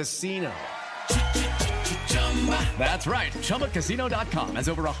Chumba Casino. That's right, ChumbaCasino.com has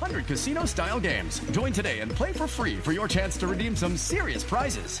over 100 casino-style games. Join today and play for free for your chance to redeem some serious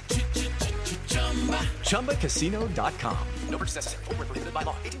prizes. ChumbaCasino.com. No purchase necessary. Void where prohibited by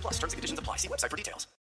law. 18+. Terms and conditions apply. See website for details.